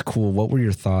sounds cool. What were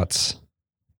your thoughts?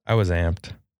 I was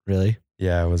amped. Really?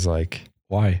 Yeah. I was like,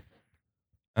 why?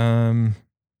 Had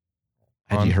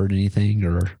you heard anything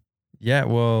or? Yeah,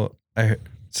 well,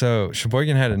 so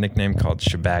Sheboygan had a nickname called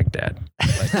Shebagdad.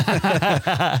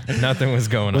 Like, nothing was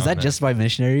going on. Was that just by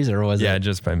missionaries or was it? Yeah,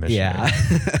 just by missionaries.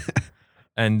 Yeah.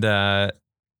 And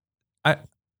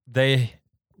they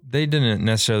didn't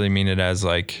necessarily mean it as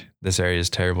like, this area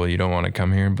is terrible, you don't want to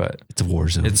come here, but it's a war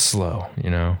zone. It's slow, you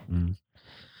know. Mm.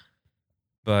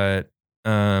 But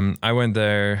I went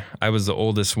there. I was the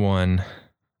oldest one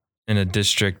in a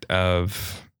district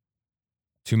of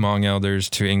 2 Hmong elders,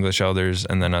 2 English elders,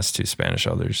 and then us 2 Spanish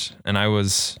elders. And I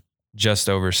was just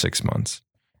over 6 months.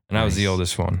 And I was the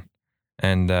oldest one.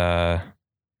 And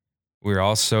we were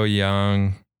all so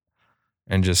young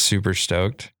and just super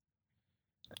stoked.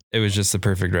 It was just the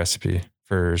perfect recipe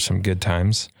for some good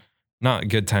times. Not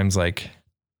good times like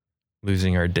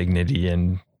losing our dignity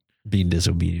and being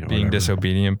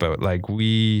disobedient. But like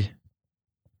it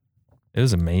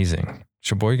was amazing.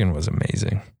 Sheboygan was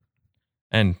amazing.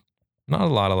 And not a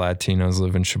lot of Latinos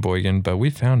live in Sheboygan, but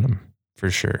we found them for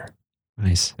sure.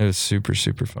 Nice. It was super,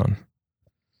 super fun.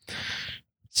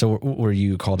 So were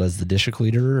you called as the district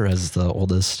leader or as the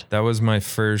oldest? That was my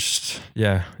first.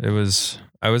 Yeah, I was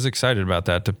excited about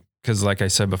that because like I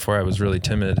said before, I was really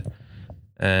timid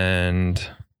and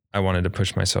I wanted to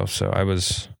push myself. So I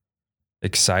was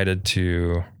excited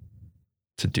to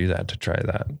do that, to try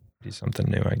that, be something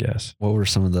new, I guess. What were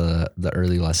some of the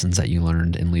early lessons that you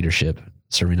learned in leadership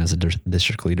serving as a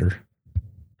district leader?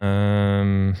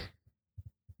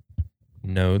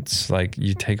 Notes, like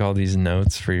you take all these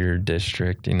notes for your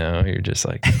district, you know, you're just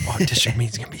like, oh, district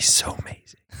meeting's gonna be so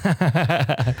amazing.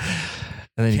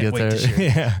 And then you get there.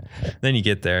 Yeah. Then you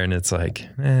get there and it's like,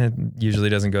 it usually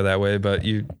doesn't go that way, but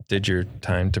you did your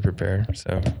time to prepare.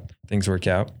 So things work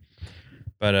out.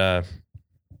 But I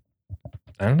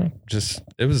don't know, just,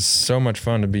 it was so much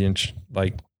fun to be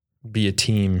be a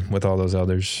team with all those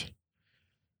others.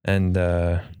 And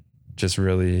just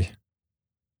really,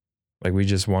 like, we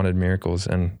just wanted miracles,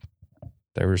 and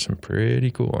there were some pretty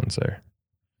cool ones there.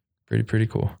 Pretty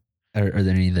cool. Are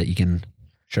there any that you can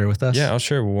share with us? Yeah, I'll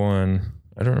share one.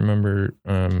 I don't remember.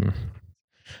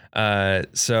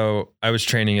 So I was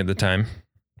training at the time.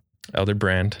 Taylor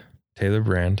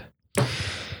Brand.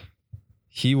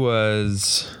 He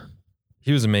was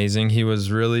amazing. He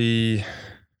was really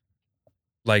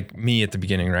like me at the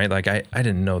beginning, right? Like I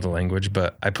didn't know the language,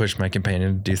 but I pushed my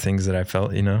companion to do things that I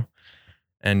felt, you know,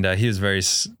 and he was very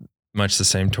much the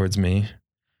same towards me.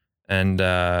 And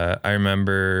I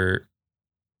remember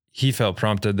he felt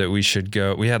prompted that we should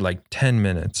go. We had like 10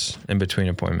 minutes in between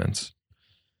appointments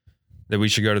that we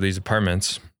should go to these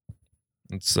apartments.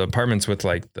 It's apartments with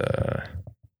like the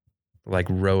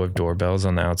row of doorbells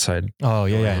on the outside. Oh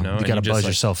yeah, yeah. You know? You got to buzz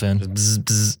yourself in. Bzz,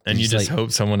 bzz, and you just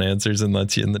hope someone answers and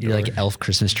lets you in the door. You're like elf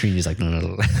Christmas tree. And he's like,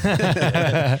 no.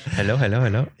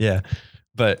 Hello. Yeah.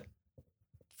 But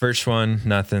first one,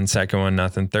 nothing. Second one,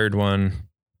 nothing. Third one,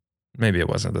 maybe it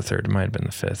wasn't the third. It might have been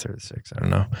the fifth or the sixth. I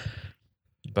don't know.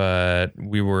 But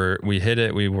we hit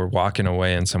it. We were walking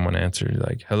away and someone answered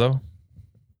like, hello.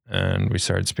 And we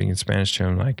started speaking Spanish to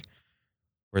him. Like,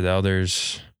 we're the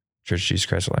elders, Church of Jesus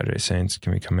Christ of Latter-day Saints.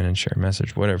 Can we come in and share a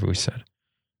message? Whatever we said.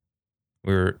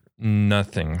 We were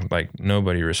nothing, like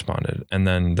nobody responded. And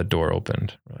then the door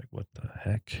opened. We're like, what the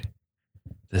heck?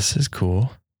 This is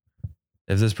cool.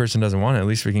 If this person doesn't want it, at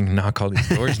least we can knock all these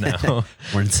doors now.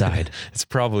 We're inside. It's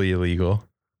probably illegal,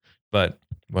 but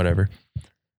whatever.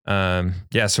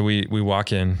 Yeah. So we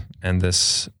walk in and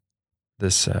this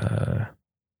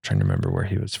trying to remember where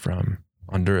he was from.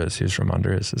 Honduras. He was from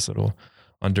Honduras, this little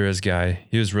Honduras guy.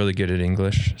 He was really good at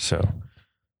English. So,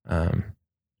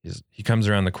 he comes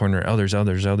around the corner, elders,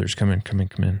 come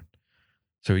in.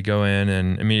 So we go in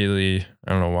and immediately,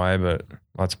 I don't know why, but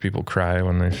lots of people cry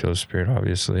when they feel the Spirit,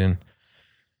 obviously. And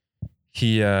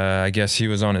he, I guess he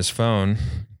was on his phone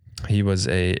He was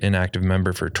a inactive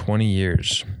member for 20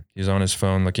 years. He was on his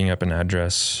phone looking up an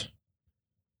address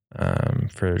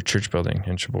for a church building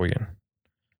in Sheboygan.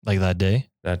 Like that day?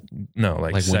 Like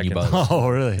when you seconds. buzzed. Oh,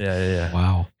 really? Yeah.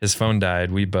 Wow. His phone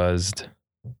died. We buzzed,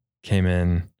 came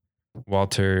in.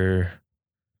 Walter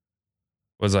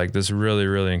was like this really,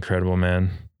 really incredible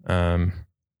man.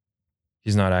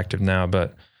 He's not active now,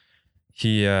 but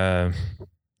he, it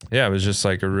was just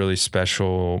like a really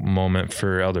special moment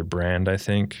for Elder Brand, I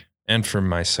think, and for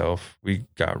myself. We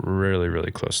got really,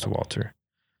 really close to Walter,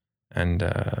 and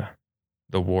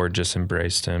the ward just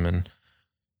embraced him. And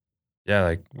yeah,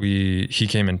 like he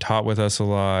came and taught with us a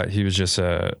lot. He was just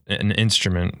an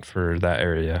instrument for that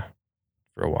area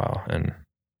for a while. And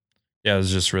yeah, it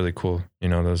was just really cool. You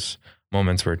know, those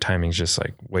moments where timing's just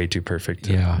like way too perfect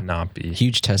to not be.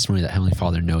 Huge testimony that Heavenly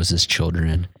Father knows his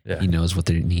children. Yeah. He knows what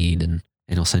they need and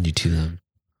he'll send you to them.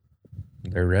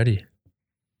 They're ready.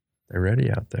 They're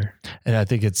ready out there. And I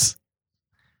think it's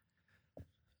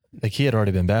like he had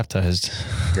already been baptized.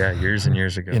 Yeah, years and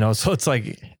years ago. You know, so it's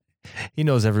like he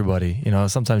knows everybody. You know,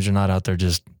 sometimes you're not out there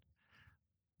just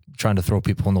trying to throw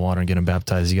people in the water and get them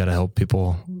baptized. You got to help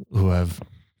people who have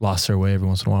lost their way every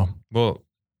once in a while. Well,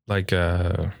 like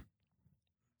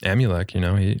Amulek, you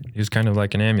know, he was kind of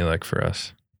like an Amulek for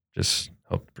us. Just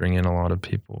helped bring in a lot of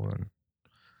people and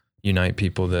unite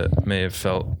people that may have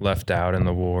felt left out in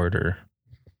the ward. Or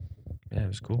yeah, it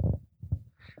was cool.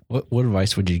 What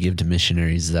advice would you give to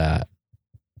missionaries that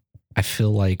I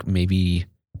feel like maybe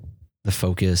the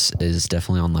focus is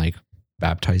definitely on like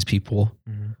baptized people,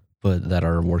 but that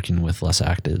are working with less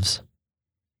actives?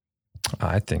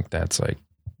 I think that's like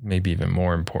maybe even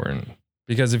more important,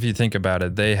 because if you think about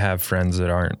it, they have friends that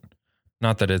aren't,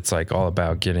 not that it's like all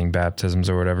about getting baptisms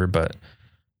or whatever, but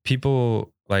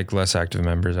people like less active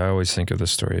members. I always think of the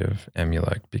story of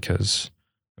Amulek, because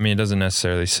I mean, it doesn't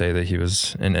necessarily say that he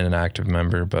was an inactive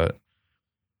member, but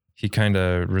he kind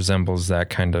of resembles that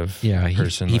kind of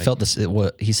person. He like, felt this,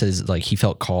 what he says, like he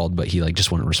felt called, but he like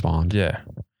just wouldn't respond. Yeah.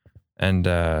 And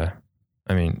I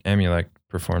mean, Amulek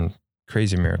performed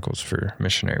crazy miracles for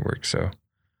missionary work. So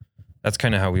that's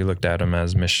kind of how we looked at them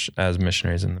as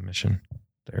missionaries in the mission.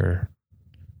 They're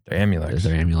Amuleks.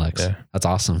 They're Amuleks. Yeah. That's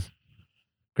awesome.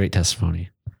 Great testimony.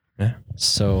 Yeah.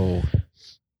 So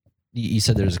you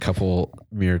said there's a couple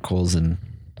miracles in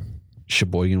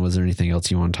Sheboygan. Was there anything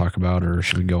else you want to talk about, or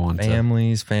should we go on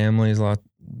families, a lot,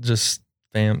 just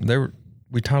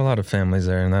we taught a lot of families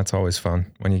there, and that's always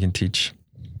fun when you can teach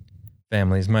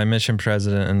families. My mission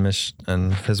president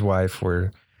and his wife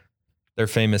their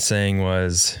famous saying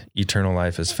was, eternal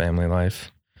life is family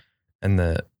life, and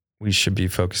that we should be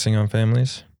focusing on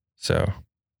families. So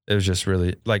it was just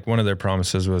really like one of their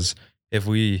promises was, if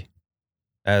we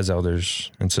as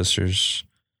elders and sisters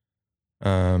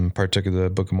partook of the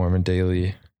Book of Mormon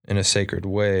daily in a sacred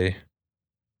way,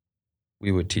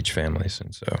 we would teach families.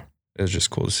 And so it was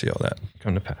just cool to see all that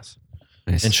come to pass.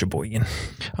 Nice. In Sheboygan.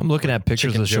 I'm looking at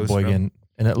pictures Chicken of Joe's Sheboygan,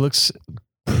 and it looks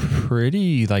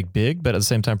pretty like big, but at the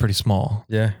same time pretty small.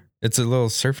 Yeah. It's a little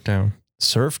surf town.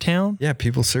 Surf town? Yeah.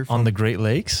 People surf On the Great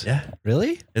Lakes? Yeah.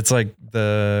 Really? It's like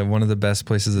one of the best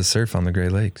places to surf on the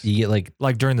Great Lakes. You get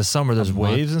Like during the summer, there's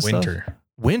waves and stuff?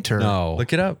 Winter? No.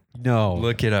 Look it up. No.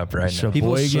 Look it up right now.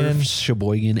 People Sheboygan. surf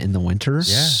Sheboygan in the winter? Yeah.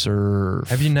 Surf.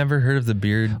 Have you never heard of the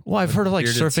beard? Well, I've heard of like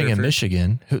bearded surfing in surfer?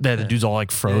 Michigan. The dude's all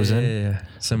like frozen. Yeah.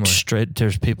 Similar. Straight,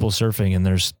 there's people surfing and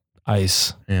there's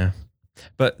ice. Yeah.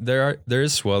 But there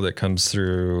is swell that comes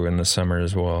through in the summer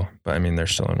as well. But I mean, they're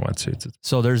still in wetsuits.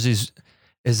 So there's these,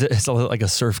 it's like a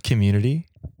surf community?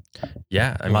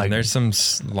 Yeah. I mean, Like- there's some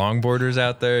longboarders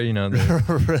out there, you know.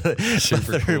 Really?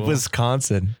 Super They're in cool.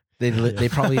 Wisconsin. They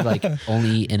probably like only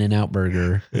eat In-N-Out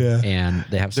Burger. Yeah. And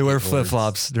they have They wear skateboards.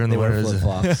 flip-flops during They the wear winters.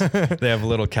 flip-flops. They have a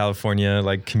little California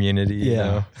like community, you Yeah.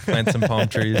 know, plant some palm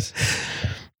trees.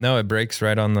 No, it breaks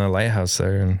right on the lighthouse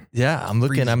there. And Yeah, I'm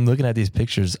looking at these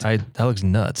pictures. That looks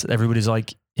nuts. Everybody's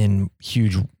like in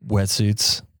huge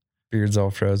wetsuits. beards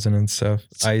all frozen and stuff.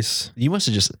 Ice. You must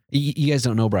have just, you guys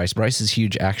don't know Bryce. Bryce is a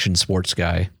huge action sports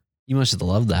guy. You must have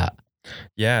loved that.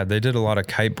 Yeah, they did a lot of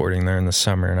kiteboarding there in the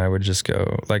summer, and I would just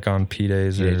go like on P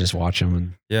days or Yeah, just watch him.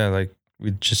 And yeah, like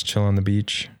we'd just chill on the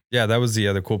beach. Yeah, that was the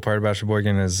other cool part about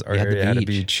Sheboygan is our You had the area had a beach.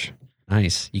 beach.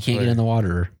 nice. You can't get in the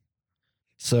water.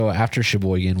 So after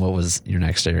Sheboygan, what was your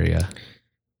next area?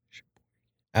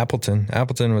 Appleton.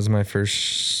 Appleton was my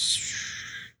first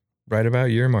right about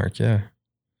year mark. Yeah.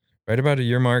 Right about a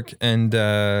year mark. And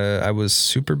I was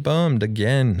super bummed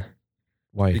again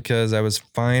Why? because I was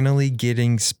finally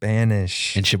getting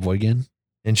Spanish In Sheboygan?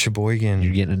 in Sheboygan.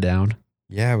 You're getting it down?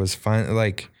 Yeah, it was fine.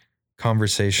 Like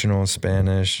conversational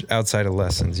Spanish outside of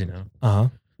lessons, you know. Uh-huh.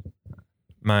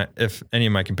 if any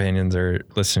of my companions are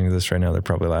listening to this right now, they're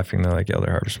probably laughing. They're like,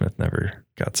 Elder Harper Smith never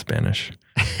got Spanish,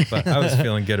 but I was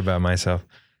feeling good about myself.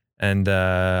 And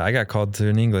I got called to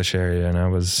an English area and I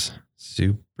was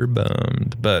super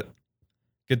bummed, but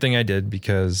good thing I did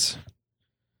because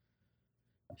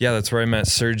that's where I met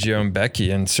Sergio and Becky,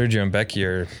 and Sergio and Becky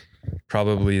are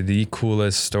probably the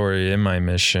coolest story in my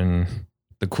mission,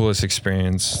 the coolest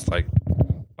experience, like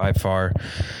by far.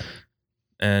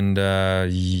 And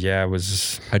it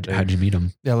was. How'd you meet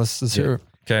them? Yeah, let's hear.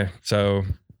 Okay, so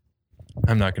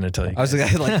I'm not going to tell you. I was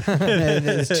like,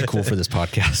 it's too cool for this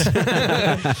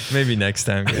podcast. Maybe next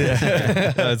time.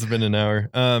 Yeah. It's been an hour.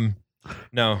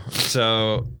 No,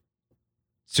 so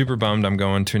super bummed. I'm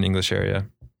going to an English area,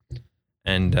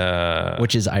 and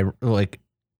which is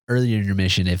earlier in your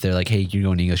mission. If they're like, "Hey, you're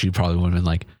going to English," you probably would have been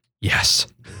like, "Yes,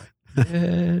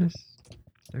 yes,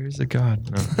 there's a God."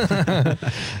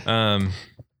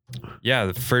 No.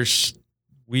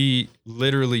 We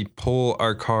literally pull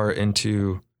our car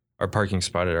into our parking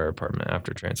spot at our apartment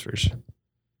after transfers.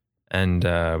 And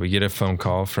we get a phone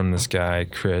call from this guy,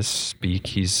 Chris Speak.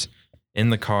 He's in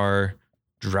the car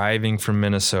driving from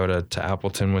Minnesota to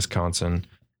Appleton, Wisconsin.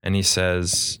 And he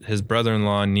says his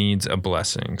brother-in-law needs a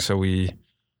blessing. So we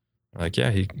are like,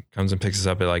 he comes and picks us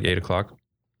up at like 8:00.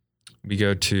 We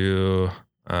go to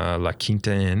La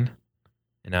Quinta Inn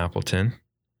in Appleton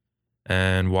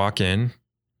and walk in.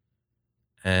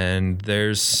 And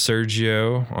there's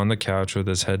Sergio on the couch with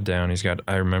his head down.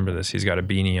 I remember this, he's got a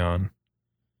beanie on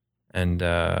and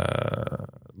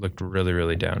looked really,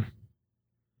 really down.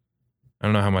 I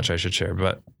don't know how much I should share,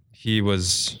 but he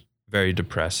was very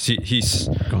depressed. He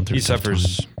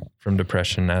suffers from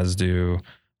depression, as do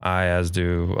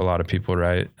a lot of people,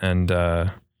 right? And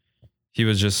he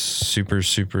was just super,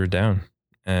 super down.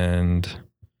 And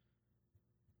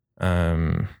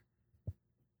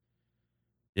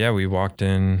we walked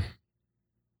in.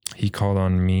 He called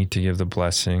on me to give the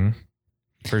blessing.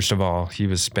 First of all, he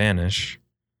was Spanish.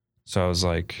 So I was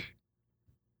like,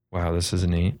 wow, this is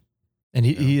neat. And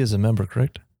he is a member,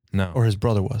 correct? No. Or his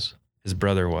brother was? His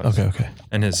brother was. Okay.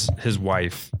 And his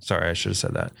wife, sorry, I should have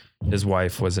said that. His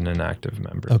wife was an inactive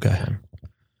member. Okay.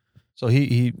 So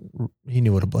he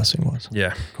knew what a blessing was.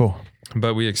 Yeah. Cool.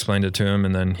 But we explained it to him,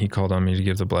 and then he called on me to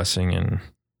give the blessing. And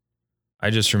I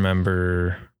just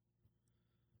remember,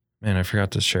 man, I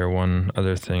forgot to share one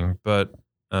other thing, but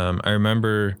I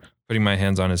remember putting my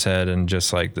hands on his head and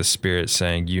just like the Spirit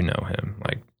saying, you know him,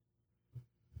 like,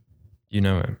 you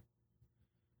know him.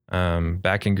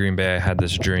 Back in Green Bay, I had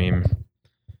this dream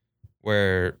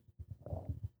where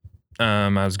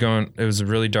it was a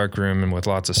really dark room and with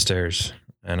lots of stairs,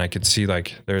 and I could see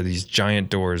like there are these giant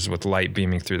doors with light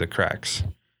beaming through the cracks.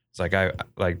 It's like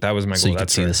that was my goal. So you could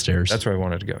see the stairs. That's where I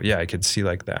wanted to go. Yeah, I could see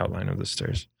like the outline of the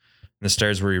stairs. And the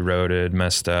stairs were eroded,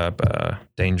 messed up,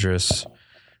 dangerous.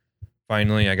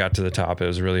 Finally, I got to the top. It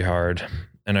was really hard,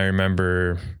 and I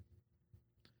remember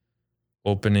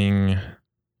opening.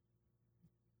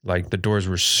 Like the doors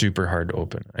were super hard to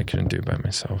open. I couldn't do it by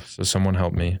myself. So someone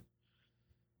helped me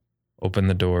open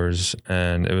the doors,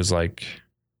 and it was like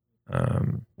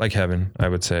heaven, I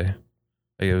would say.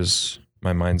 Like it was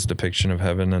my mind's depiction of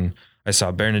heaven. And I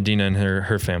saw Bernadina and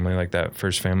her family, like that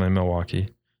first family in Milwaukee.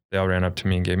 They all ran up to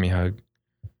me and gave me a hug.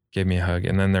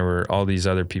 And then there were all these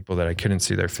other people that I couldn't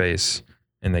see their face,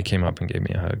 and they came up and gave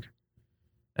me a hug.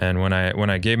 And when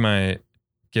I gave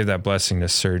that blessing to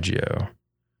Sergio,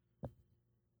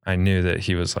 I knew that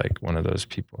he was like one of those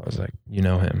people. I was like, you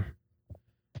know him.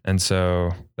 And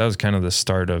so that was kind of the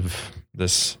start of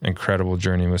this incredible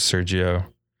journey with Sergio.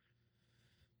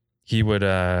 He was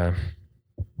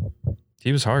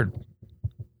hard.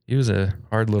 He was a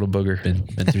hard little booger. Been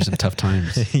through some tough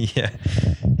times. Yeah.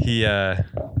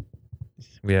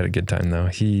 We had a good time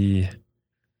though. We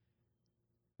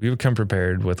would come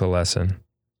prepared with a lesson,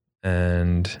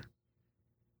 and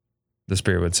the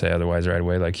Spirit would say otherwise right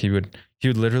away. Like he would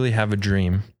literally have a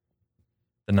dream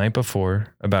the night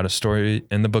before about a story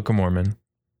in the Book of Mormon,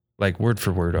 like word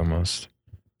for word almost.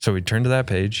 So we'd turn to that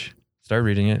page, start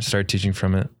reading it, start teaching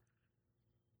from it.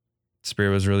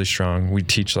 Spirit was really strong. We'd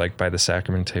teach like by the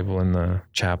sacrament table in the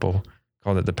chapel,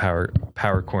 called it the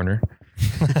power corner.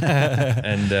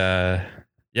 And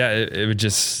it would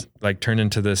just like turn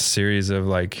into this series of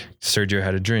like Sergio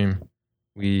had a dream.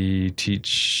 We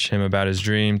teach him about his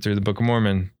dream through the Book of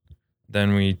Mormon.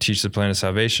 Then we teach the plan of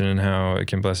salvation and how it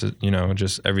can bless it,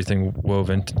 just everything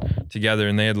woven together.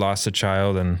 And they had lost a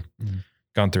child and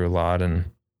gone through a lot. And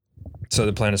so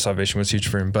the plan of salvation was huge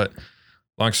for him. But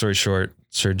long story short,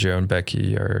 Sergio and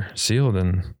Becky are sealed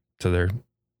and to their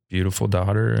beautiful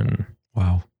daughter. And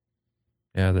wow.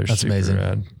 Yeah, they're That's super amazing.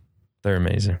 rad. They're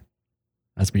amazing.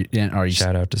 Are you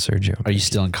Shout out to Sergio. Are you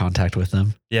still in contact with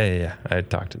them? Yeah. I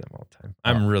talk to them all the time.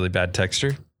 I'm a really bad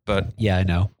texter, but Yeah, I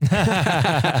know.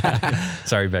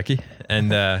 sorry, Becky. And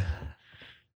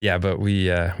but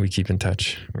we keep in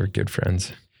touch. We're good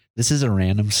friends. This is a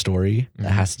random story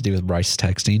that has to do with Bryce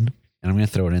texting, and I'm going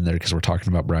to throw it in there because we're talking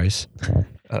about Bryce.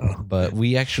 But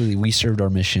we served our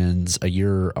missions a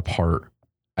year apart.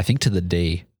 I think to the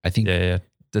day. I think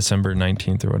December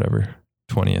 19th or whatever,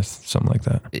 20th, something like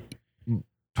that.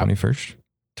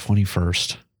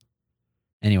 21st.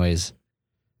 Anyways,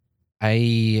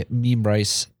 me and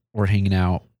Bryce were hanging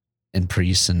out in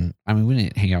Priest, and I mean, we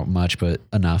didn't hang out much, but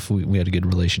enough. We had a good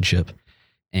relationship.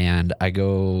 And I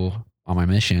go on my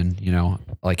mission,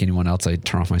 like anyone else, I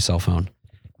turn off my cell phone.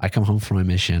 I come home from my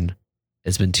mission.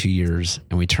 It's been 2 years,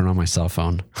 and we turn on my cell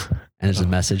phone, and there's a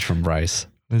message from Bryce.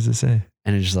 What does it say?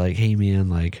 And it's just like, hey man,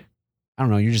 like, I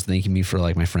don't know, you're just thanking me for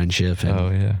like my friendship,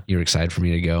 and you're excited for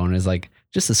me to go. And it's like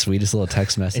just the sweetest little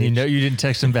text message. And you didn't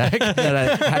text him back?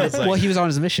 Well, he was on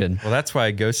his mission. Well, that's why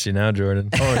I ghost you now, Jordan.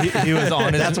 Oh, he was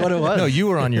on his. That's what it was. No, you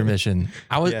were on your mission.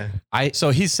 So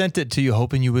he sent it to you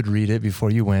hoping you would read it before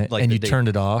you went, and you turned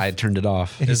it off. I turned it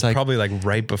off. And it's like, probably like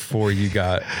right before you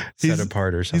got set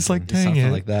apart or something. He's like, dang something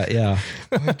it. like that. Yeah.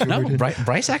 No,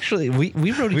 Bryce actually,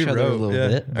 we wrote each other a little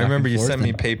bit. I remember you sent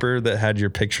me paper that had your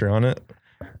picture on it.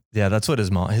 Yeah, that's what his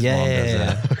mom does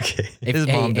that. Okay.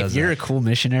 If you're a cool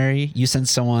missionary, you send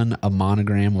someone a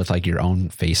monogram with like your own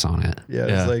face on it. Yeah,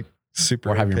 it's like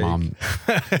super. Or have your mom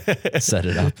set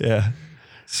it up. Yeah.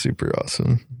 Super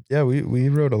awesome. Yeah, we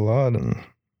wrote a lot, and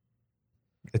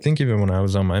I think even when I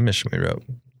was on my mission, we wrote.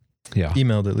 Yeah.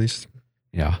 Emailed at least.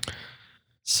 Yeah.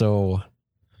 So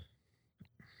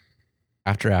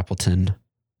after Appleton,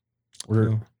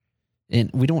 and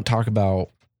we don't talk about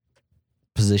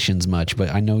positions much, but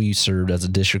I know you served as a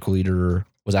district leader.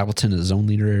 Was Appleton a zone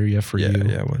leader area for you?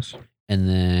 Yeah, it was. And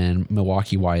then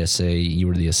Milwaukee YSA, you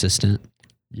were the assistant?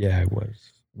 Yeah, I was.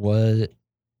 What,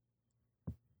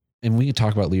 and we can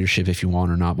talk about leadership if you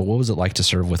want or not, but what was it like to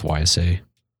serve with YSA?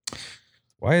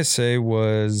 YSA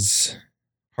was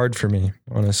hard for me,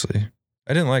 honestly.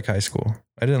 I didn't like high school.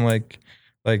 I didn't like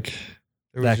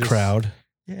that crowd.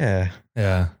 Yeah.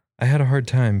 Yeah. I had a hard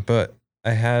time, but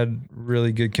I had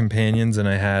really good companions, and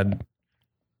I had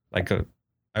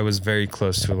I was very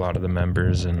close to a lot of the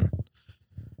members. And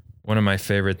one of my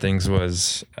favorite things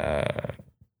was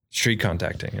street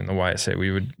contacting in the YSA. We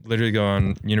would literally go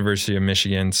on University of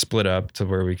Michigan, split up to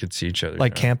where we could see each other.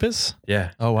 Like campus?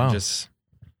 Yeah. Oh, wow. Just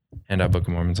hand out Book of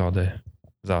Mormons all day. It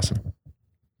was awesome.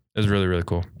 It was really, really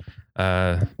cool.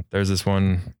 There was this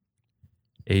one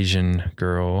Asian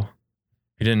girl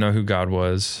who didn't know who God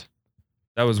was.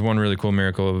 That was one really cool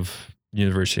miracle of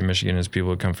University of Michigan is people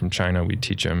would come from China. We'd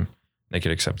teach them. They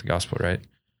could accept the gospel, right?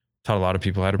 Taught a lot of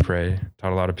people how to pray.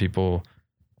 Taught a lot of people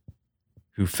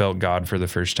who felt God for the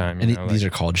first time. And these are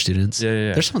college students?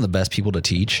 Yeah. They're some of the best people to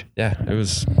teach. Yeah, it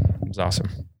was awesome.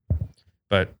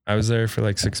 But I was there for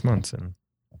like 6 months, and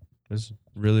it was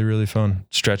really, really fun.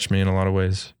 Stretched me in a lot of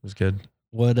ways. It was good.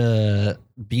 What,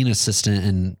 being an assistant,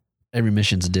 and every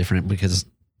mission's different because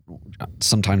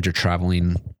sometimes you're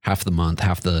traveling half the month,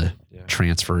 half the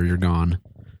transfer, you're gone.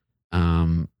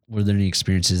 Were there any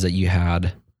experiences that you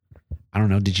had? I don't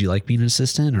know. Did you like being an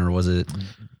assistant, or was it,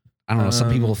 I don't know.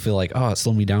 Some people feel like, oh, it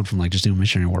slowed me down from like just doing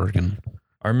missionary work. And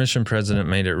our mission president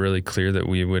made it really clear that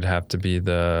we would have to be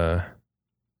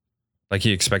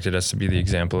he expected us to be the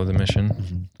example of the mission.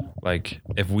 Mm-hmm. Like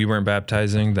if we weren't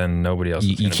baptizing, then nobody else.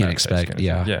 You can't expect.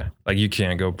 Yeah. Yeah. Like you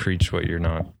can't go preach what you're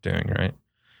not doing. Right.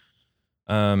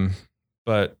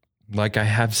 But like I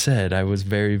have said, I was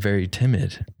very, very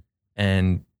timid,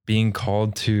 and being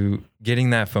called to getting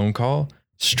that phone call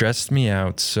stressed me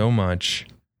out so much.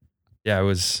 Yeah, I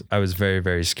was very,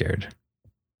 very scared.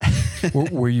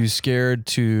 Were you scared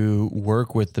to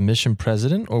work with the mission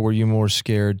president, or were you more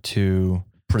scared to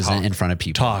present in front of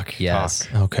people? Talk. Yes.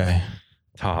 Okay.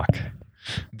 Talk.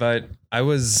 But I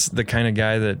was the kind of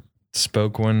guy that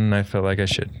spoke when I felt like I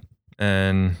should.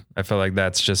 And I felt like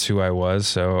that's just who I was.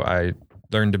 So I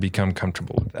learned to become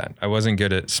comfortable with that. I wasn't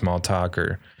good at small talk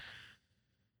or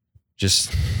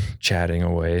just chatting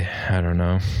away. I don't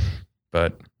know.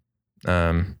 But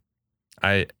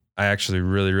I actually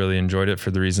really, really enjoyed it for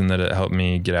the reason that it helped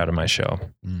me get out of my shell.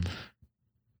 Mm.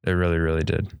 It really, really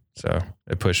did. So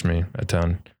it pushed me a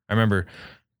ton. I remember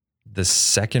the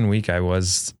second week I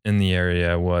was in the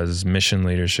area was mission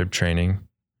leadership training.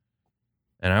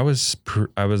 And I was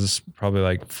probably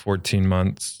like 14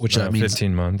 months, which that means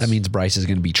 15 months. That means Bryce is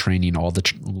going to be training all the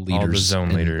leaders, all the zone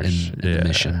leaders in the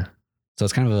mission. So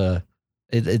it's kind of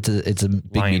it's a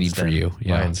big meeting for you.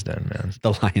 Yeah. Lion's Den, man.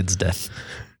 The Lion's Den.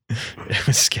 It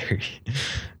was scary.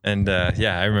 And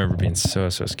I remember being so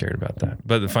scared about that.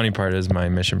 But the funny part is my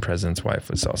mission president's wife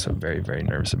was also very, very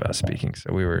nervous about speaking.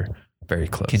 So we were very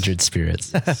close. Kindred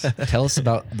spirits. Tell us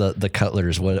about the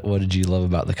Cutlers. What did you love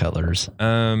about the Cutlers?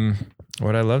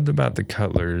 What I loved about the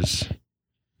Cutlers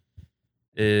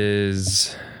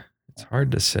is, it's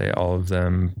hard to say all of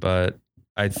them, but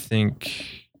I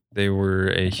think they were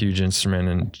a huge instrument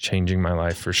in changing my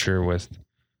life for sure with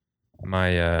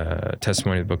my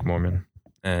testimony of the Book of Mormon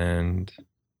and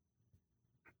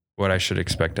what I should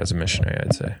expect as a missionary,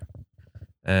 I'd say.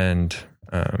 And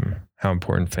how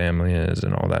important family is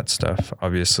and all that stuff,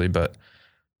 obviously. But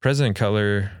President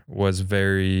Cutler was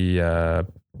very,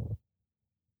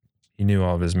 he knew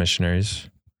all of his missionaries.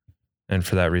 And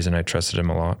for that reason, I trusted him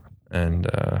a lot. And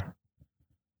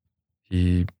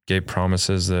he gave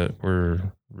promises that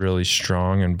were really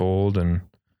strong and bold,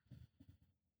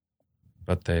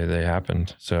 but they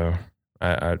happened. So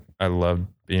I loved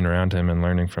being around him and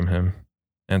learning from him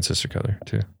and Sister Cutler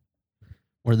too.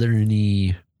 Were there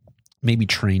any maybe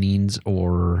trainings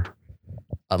or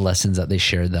lessons that they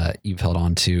shared that you've held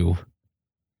on to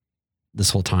this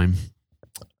whole time?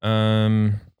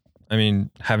 I mean,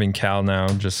 having Cal now,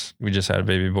 we just had a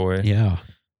baby boy. Yeah.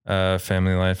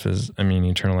 Family life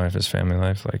eternal life is family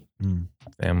life. Like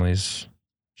family's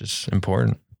just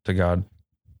important to God.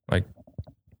 Like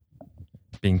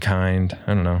being kind.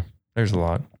 I don't know. There's a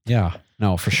lot. Yeah.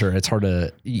 No, for sure. It's hard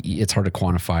to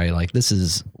quantify. Like, this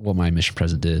is what my mission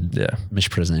president did. Yeah.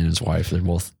 Mission president and his wife, they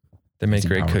make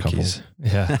great cookies.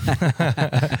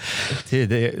 Yeah. Dude,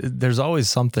 there's always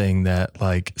something that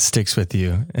like sticks with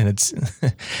you. And it's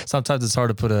sometimes it's hard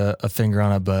to put a finger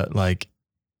on it, but like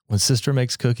when sister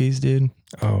makes cookies, dude.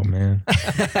 Oh man.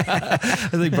 I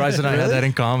think Bryce and I had that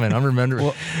in common. I'm remembering.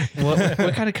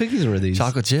 What kind of cookies were these?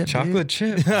 Chocolate chip. Chocolate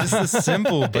chip. Just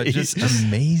simple, but just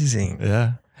amazing.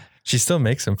 Yeah. She still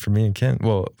makes them for me and Kent.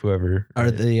 Well, whoever. Are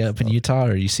they up in Utah,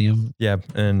 or you see them? Yeah,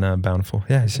 in Bountiful.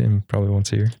 Yeah, I see them probably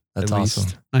once a year. That's at awesome.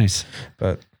 least. Nice.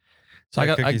 But so I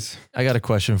got a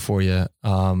question for you.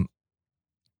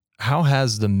 How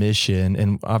has the mission,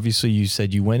 and obviously you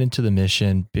said you went into the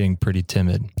mission being pretty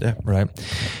timid. Yeah. Right.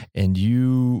 And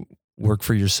you work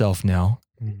for yourself now,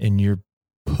 and you're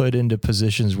put into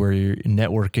positions where your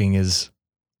networking is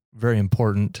very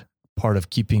important part of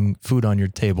keeping food on your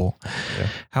table. Yeah.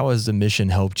 How has the mission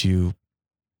helped you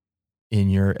in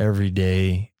your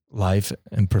everyday life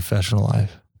and professional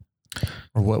life?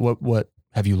 Or what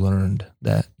have you learned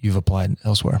that you've applied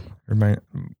elsewhere?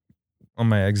 On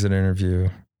my exit interview,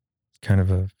 kind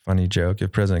of a funny joke.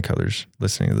 If President Cutler's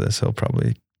listening to this, he'll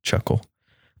probably chuckle.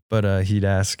 But he'd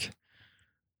ask,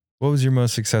 what was your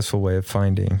most successful way of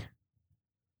finding?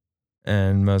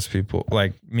 And most people,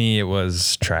 like me, it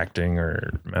was tracting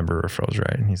or member referrals,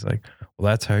 right? And he's like, well,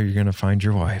 that's how you're going to find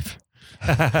your wife.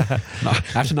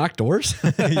 Have to knock doors?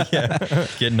 Yeah.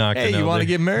 Get knocked. Hey, you want to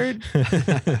get married?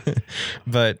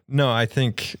 But no, I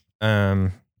think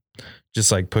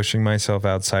just like pushing myself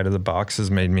outside of the box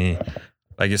has made me,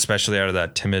 like, especially out of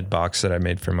that timid box that I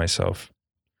made for myself,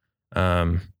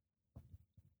 has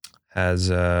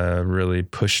really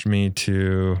pushed me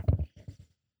to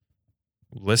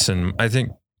listen. I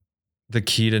think the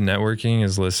key to networking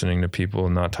is listening to people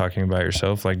and not talking about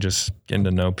yourself, like just getting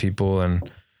to know people and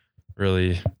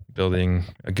really building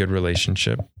a good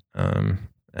relationship.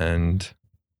 And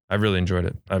I've really enjoyed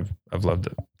it. I've loved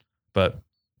it. But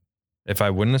if I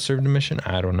wouldn't have served a mission,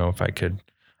 I don't know if I could.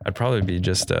 I'd probably be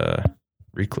just a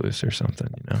recluse or something,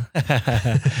 you know?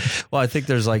 Well, I think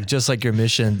there's like, just like your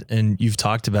mission, and you've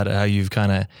talked about it, how you've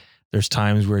there's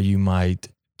times where you might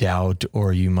doubt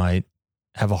or you might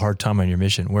have a hard time on your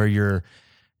mission, where your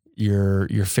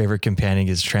favorite companion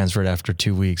gets transferred after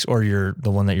 2 weeks, or you're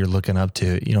the one that you're looking up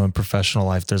to. You know, in professional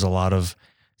life, there's a lot of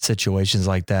situations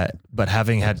like that, but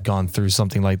having gone through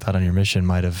something like that on your mission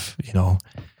might have,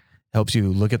 helps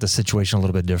you look at the situation a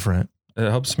little bit different. It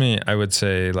helps me, I would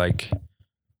say, like,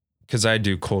 because I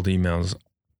do cold emails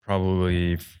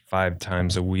probably 5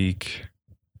 times a week,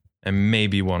 and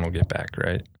maybe one will get back,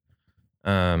 right?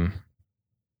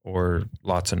 Or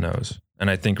lots of no's. And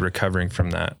I think recovering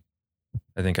from that,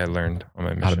 I think I learned on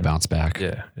my mission. How to bounce back.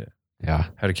 Yeah.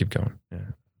 How to keep going. Yeah.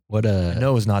 What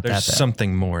no is not There's that bad.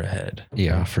 something more ahead.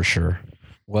 Yeah, for sure.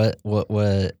 What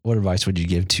advice would you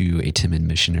give to a timid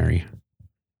missionary?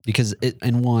 Because I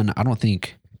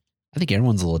think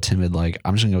everyone's a little timid. Like,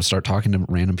 I'm just gonna go start talking to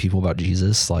random people about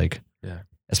Jesus. Like, yeah,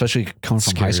 especially coming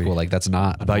from high school. Like, that's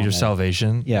not about your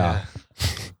salvation. Yeah.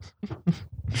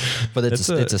 But it's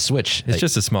a switch. It's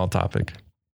just a small topic.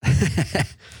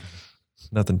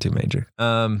 Nothing too major.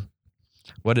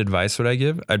 What advice would I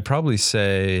give? I'd probably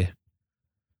say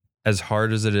as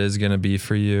hard as it is going to be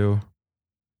for you,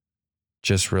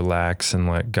 just relax and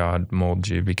let God mold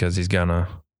you, because he's gonna,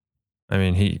 I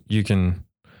mean, you can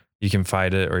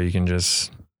fight it, or you can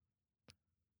just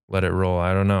let it roll.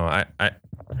 I don't know.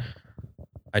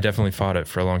 I definitely fought it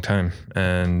for a long time,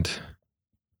 and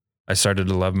I started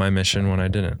to love my mission when I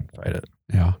didn't fight it.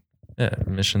 Yeah. Yeah.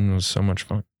 Mission was so much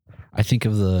fun. I think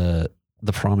of the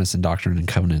promise in Doctrine and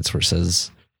Covenants where it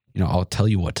says, I'll tell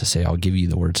you what to say. I'll give you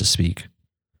the words to speak.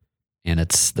 And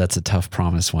that's a tough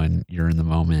promise when you're in the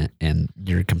moment and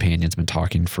your companion's been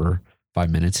talking for 5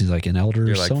 minutes. He's like, an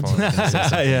elder or something.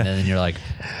 Yeah. And then you're like,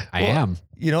 I am.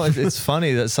 It's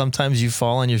funny that sometimes you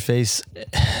fall on your face,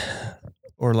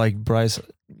 or like Bryce,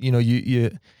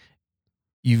 you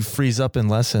freeze up in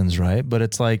lessons, right? But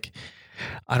it's like,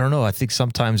 I don't know. I think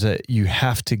sometimes that you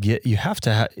have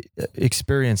to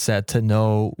experience that to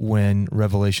know when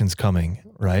revelation's coming,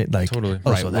 right? Like, totally.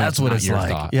 Oh, Right, so when that's it's what not it's your like.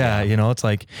 thought. Yeah, it's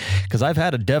like, because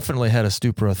I've definitely had a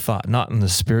stupor of thought, not in the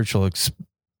spiritual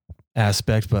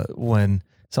aspect, but when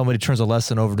somebody turns a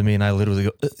lesson over to me and I literally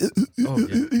go, Oh,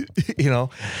 yeah.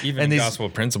 Even And these- gospel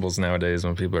principles nowadays,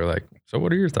 when people are like, so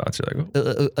what are your thoughts? You're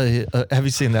like, oh. have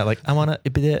you seen that? Like, I want to,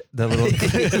 that little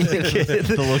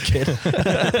kid.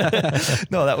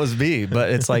 No, that was me. But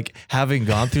it's like, having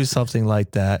gone through something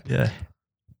like that,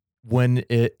 when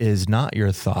it is not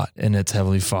your thought and it's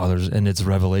Heavenly Father's and it's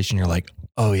revelation, you're like,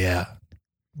 oh yeah,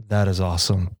 that is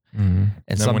awesome. Mm-hmm.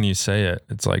 And then when you say it,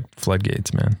 it's like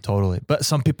floodgates, man. Totally. But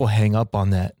some people hang up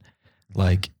on that.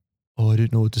 Like, oh, I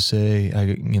didn't know what to say.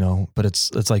 But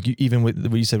it's like, even with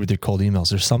what you said with your cold emails,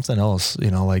 there's something else,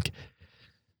 like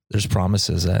there's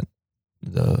promises that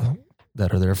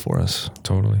are there for us.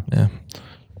 Totally. Yeah.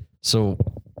 So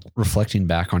reflecting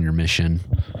back on your mission,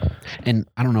 and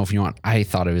I don't know if you want, I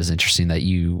thought it was interesting that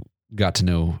you got to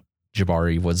know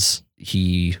Jabari.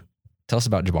 Tell us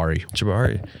about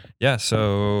Jabari. Yeah.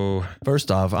 So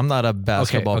First off, I'm not a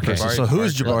basketball Okay. person. Jabari So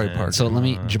who's Parker, Jabari man. Parker? So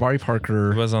Jabari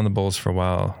Parker, he was on the Bulls for a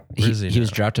while. Where is he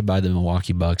was now? drafted by the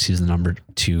Milwaukee Bucks. He's the number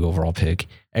 2 overall pick.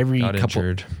 Got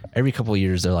injured. Every couple of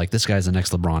years, they're like, this guy's the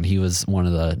next LeBron. He was one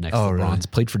of the next LeBrons. Really?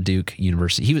 Played for Duke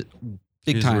University. He was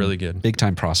He was really good. big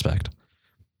time prospect.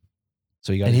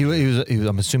 So you got And he was,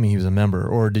 I'm assuming he was a member,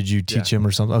 or did you teach him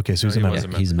or something? Okay, so No, he's a he member. was a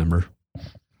member. he's a member.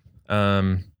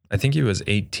 I think he was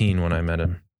 18 when I met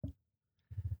him.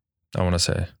 I want to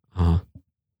say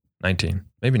 19,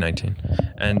 maybe 19.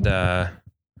 And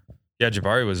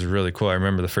Jabari was really cool. I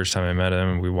remember the first time I met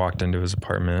him, we walked into his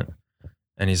apartment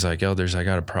and he's like, Elders, I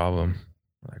got a problem.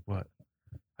 I'm like, what?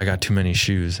 I got too many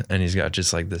shoes. And he's got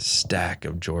just like this stack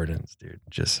of Jordans, dude,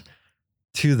 just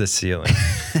to the ceiling.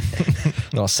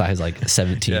 All size like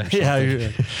 17. Yeah.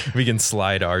 Yeah, We can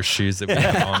slide our shoes that we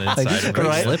have on inside of our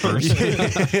right? slippers.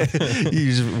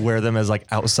 You just wear them as like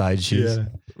outside shoes. Yeah.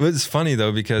 It was funny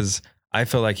though, because I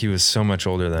felt like he was so much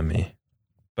older than me,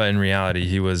 but in reality,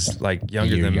 he was like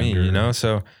younger year than me, younger.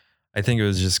 So I think it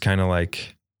was just kind of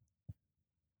like,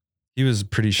 he was a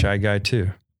pretty shy guy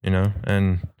too,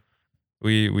 and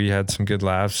we had some good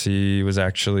laughs. He was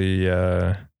actually,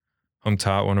 home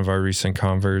taught one of our recent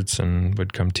converts and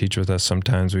would come teach with us.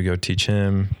 Sometimes we go teach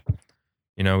him,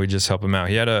 we just help him out.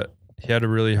 He had a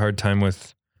really hard time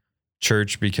with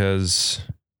church because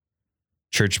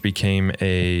church became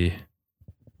a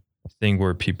thing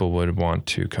where people would want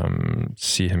to come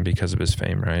see him because of his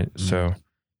fame, right? Mm-hmm. So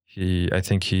there's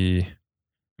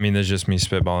just me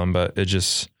spitballing, but it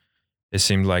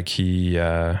seemed like he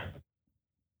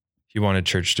wanted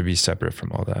church to be separate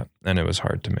from all that. And it was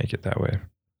hard to make it that way.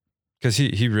 Because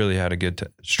he really had a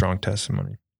good, strong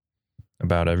testimony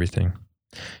about everything.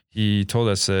 He told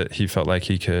us that he felt like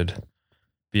he could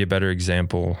be a better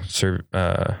example to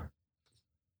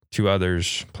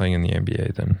others playing in the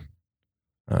NBA than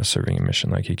serving a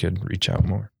mission. Like he could reach out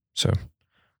more. So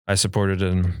I supported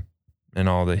him in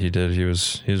all that he did. He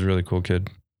was a really cool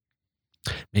kid.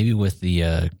 Maybe with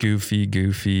the Goofy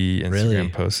Instagram Really?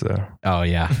 post though. oh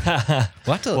yeah,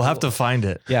 We'll have to find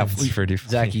it. yeah. It's pretty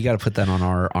funny. Zach, you got to put that on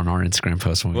our Instagram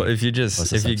post when Well, we, if you post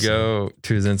this go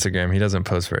to his Instagram, he doesn't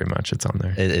post very much. It's on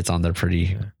there. it's on there,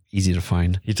 pretty easy to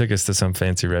find. He took us to some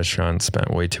fancy restaurant,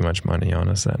 spent way too much money on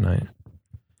us that night.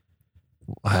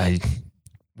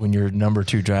 When you're number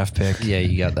 2 draft pick, Yeah,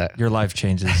 you got that. your life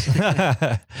changes.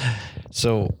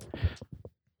 So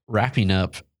wrapping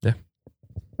up, Yeah.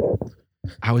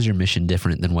 how was your mission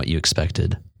different than what you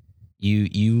expected?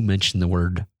 You mentioned the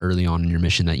word early on in your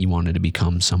mission that you wanted to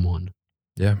become someone.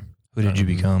 Yeah. Who did you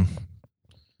become?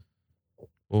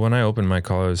 Well, when I opened my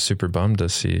call, I was super bummed to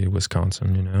see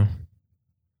Wisconsin,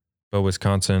 But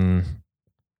Wisconsin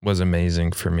was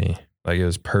amazing for me. Like it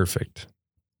was perfect.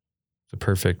 It's a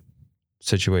perfect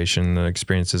situation, the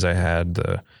experiences I had,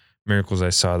 the miracles I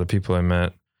saw, the people I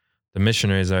met, the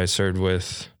missionaries I served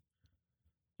with,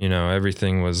 you know,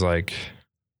 everything was like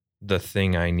the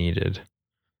thing I needed.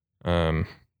 And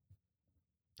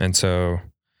so,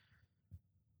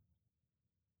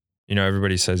 you know,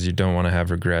 everybody says you don't want to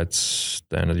have regrets at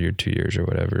the end of your 2 years or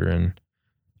whatever. And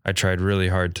I tried really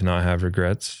hard to not have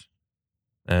regrets.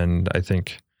 And I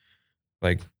think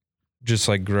like, just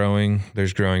like growing,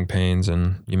 there's growing pains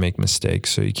and you make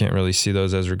mistakes. So you can't really see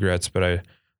those as regrets, but I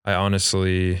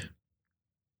honestly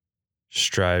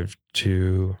strive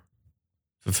to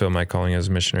fulfill my calling as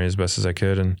a missionary as best as I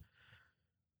could. And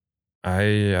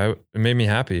it made me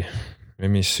happy. It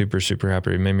made me super, super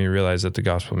happy. It made me realize that the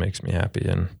gospel makes me happy.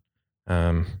 And,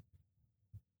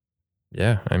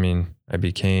 yeah, I mean, I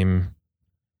became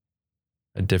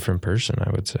a different person,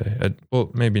 I would say. Well,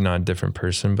 maybe not a different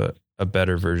person, but a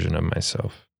better version of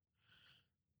myself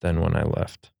than when I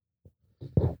left.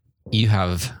 You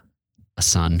have a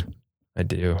son. I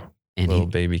do. And little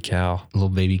baby Cal. Little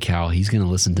baby Cal. He's going to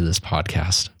listen to this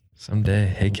podcast. Someday.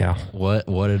 Hey, Cal.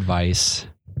 What advice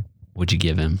would you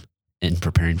give him in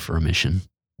preparing for a mission?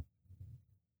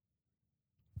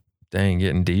 Dang,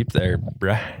 getting deep there,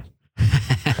 bruh.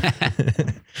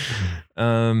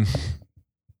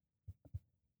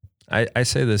 I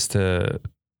say this to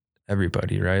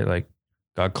everybody, right? Like,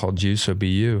 God called you, so be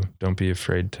you. Don't be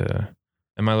afraid to.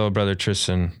 And my little brother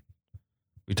Tristan,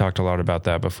 we talked a lot about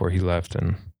that before he left,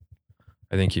 and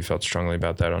I think he felt strongly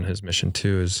about that on his mission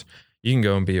too. Is you can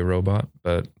go and be a robot,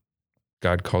 but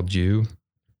God called you,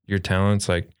 your talents.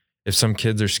 Like, if some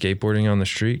kids are skateboarding on the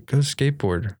street, go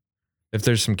skateboard. If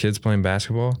there's some kids playing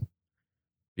basketball,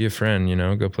 be a friend. You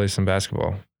know, go play some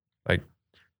basketball. Like,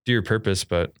 do your purpose,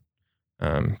 but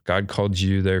God called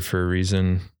you there for a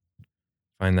reason.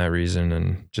 Find that reason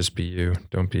and just be you.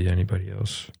 Don't be anybody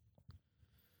else.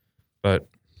 But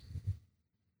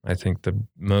I think the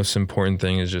most important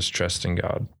thing is just trusting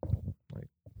God. Like,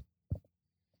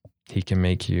 He can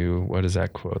make you, what is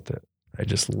that quote that I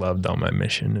just loved on my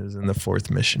mission? It was in the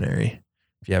Fourth Missionary.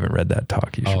 If you haven't read that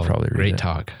talk, you should probably read it. Great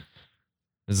talk.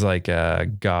 It's like you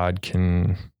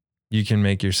can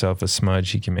make yourself a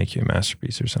smudge. He can make you a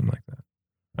masterpiece or something like that.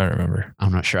 I don't remember.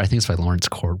 I'm not sure. I think it's by Lawrence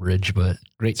Corbridge, but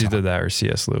great talk. It's either that or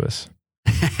C.S. Lewis.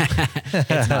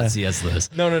 It's not C.S. Lewis.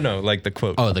 No. Like the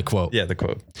quote. Oh, the quote. Yeah, the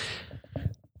quote.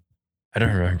 I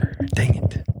don't remember. Dang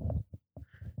it.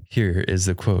 Here is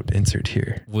the quote. Insert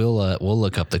here. We'll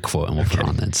look up the quote and we'll put it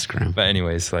on the Instagram. But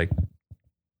anyways, like,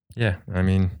 yeah, I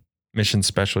mean, mission's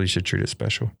special. You should treat it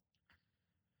special.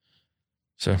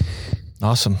 So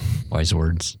awesome. Wise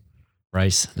words.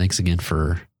 Bryce, thanks again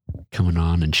for coming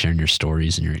on and sharing your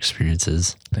stories and your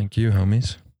experiences. Thank you,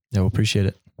 homies. Yeah, we'll appreciate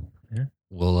it. Yeah.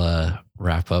 We'll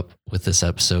wrap up with this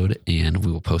episode and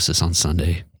we will post this on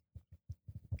Sunday.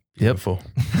 Beautiful.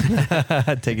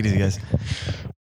 Take it easy, guys.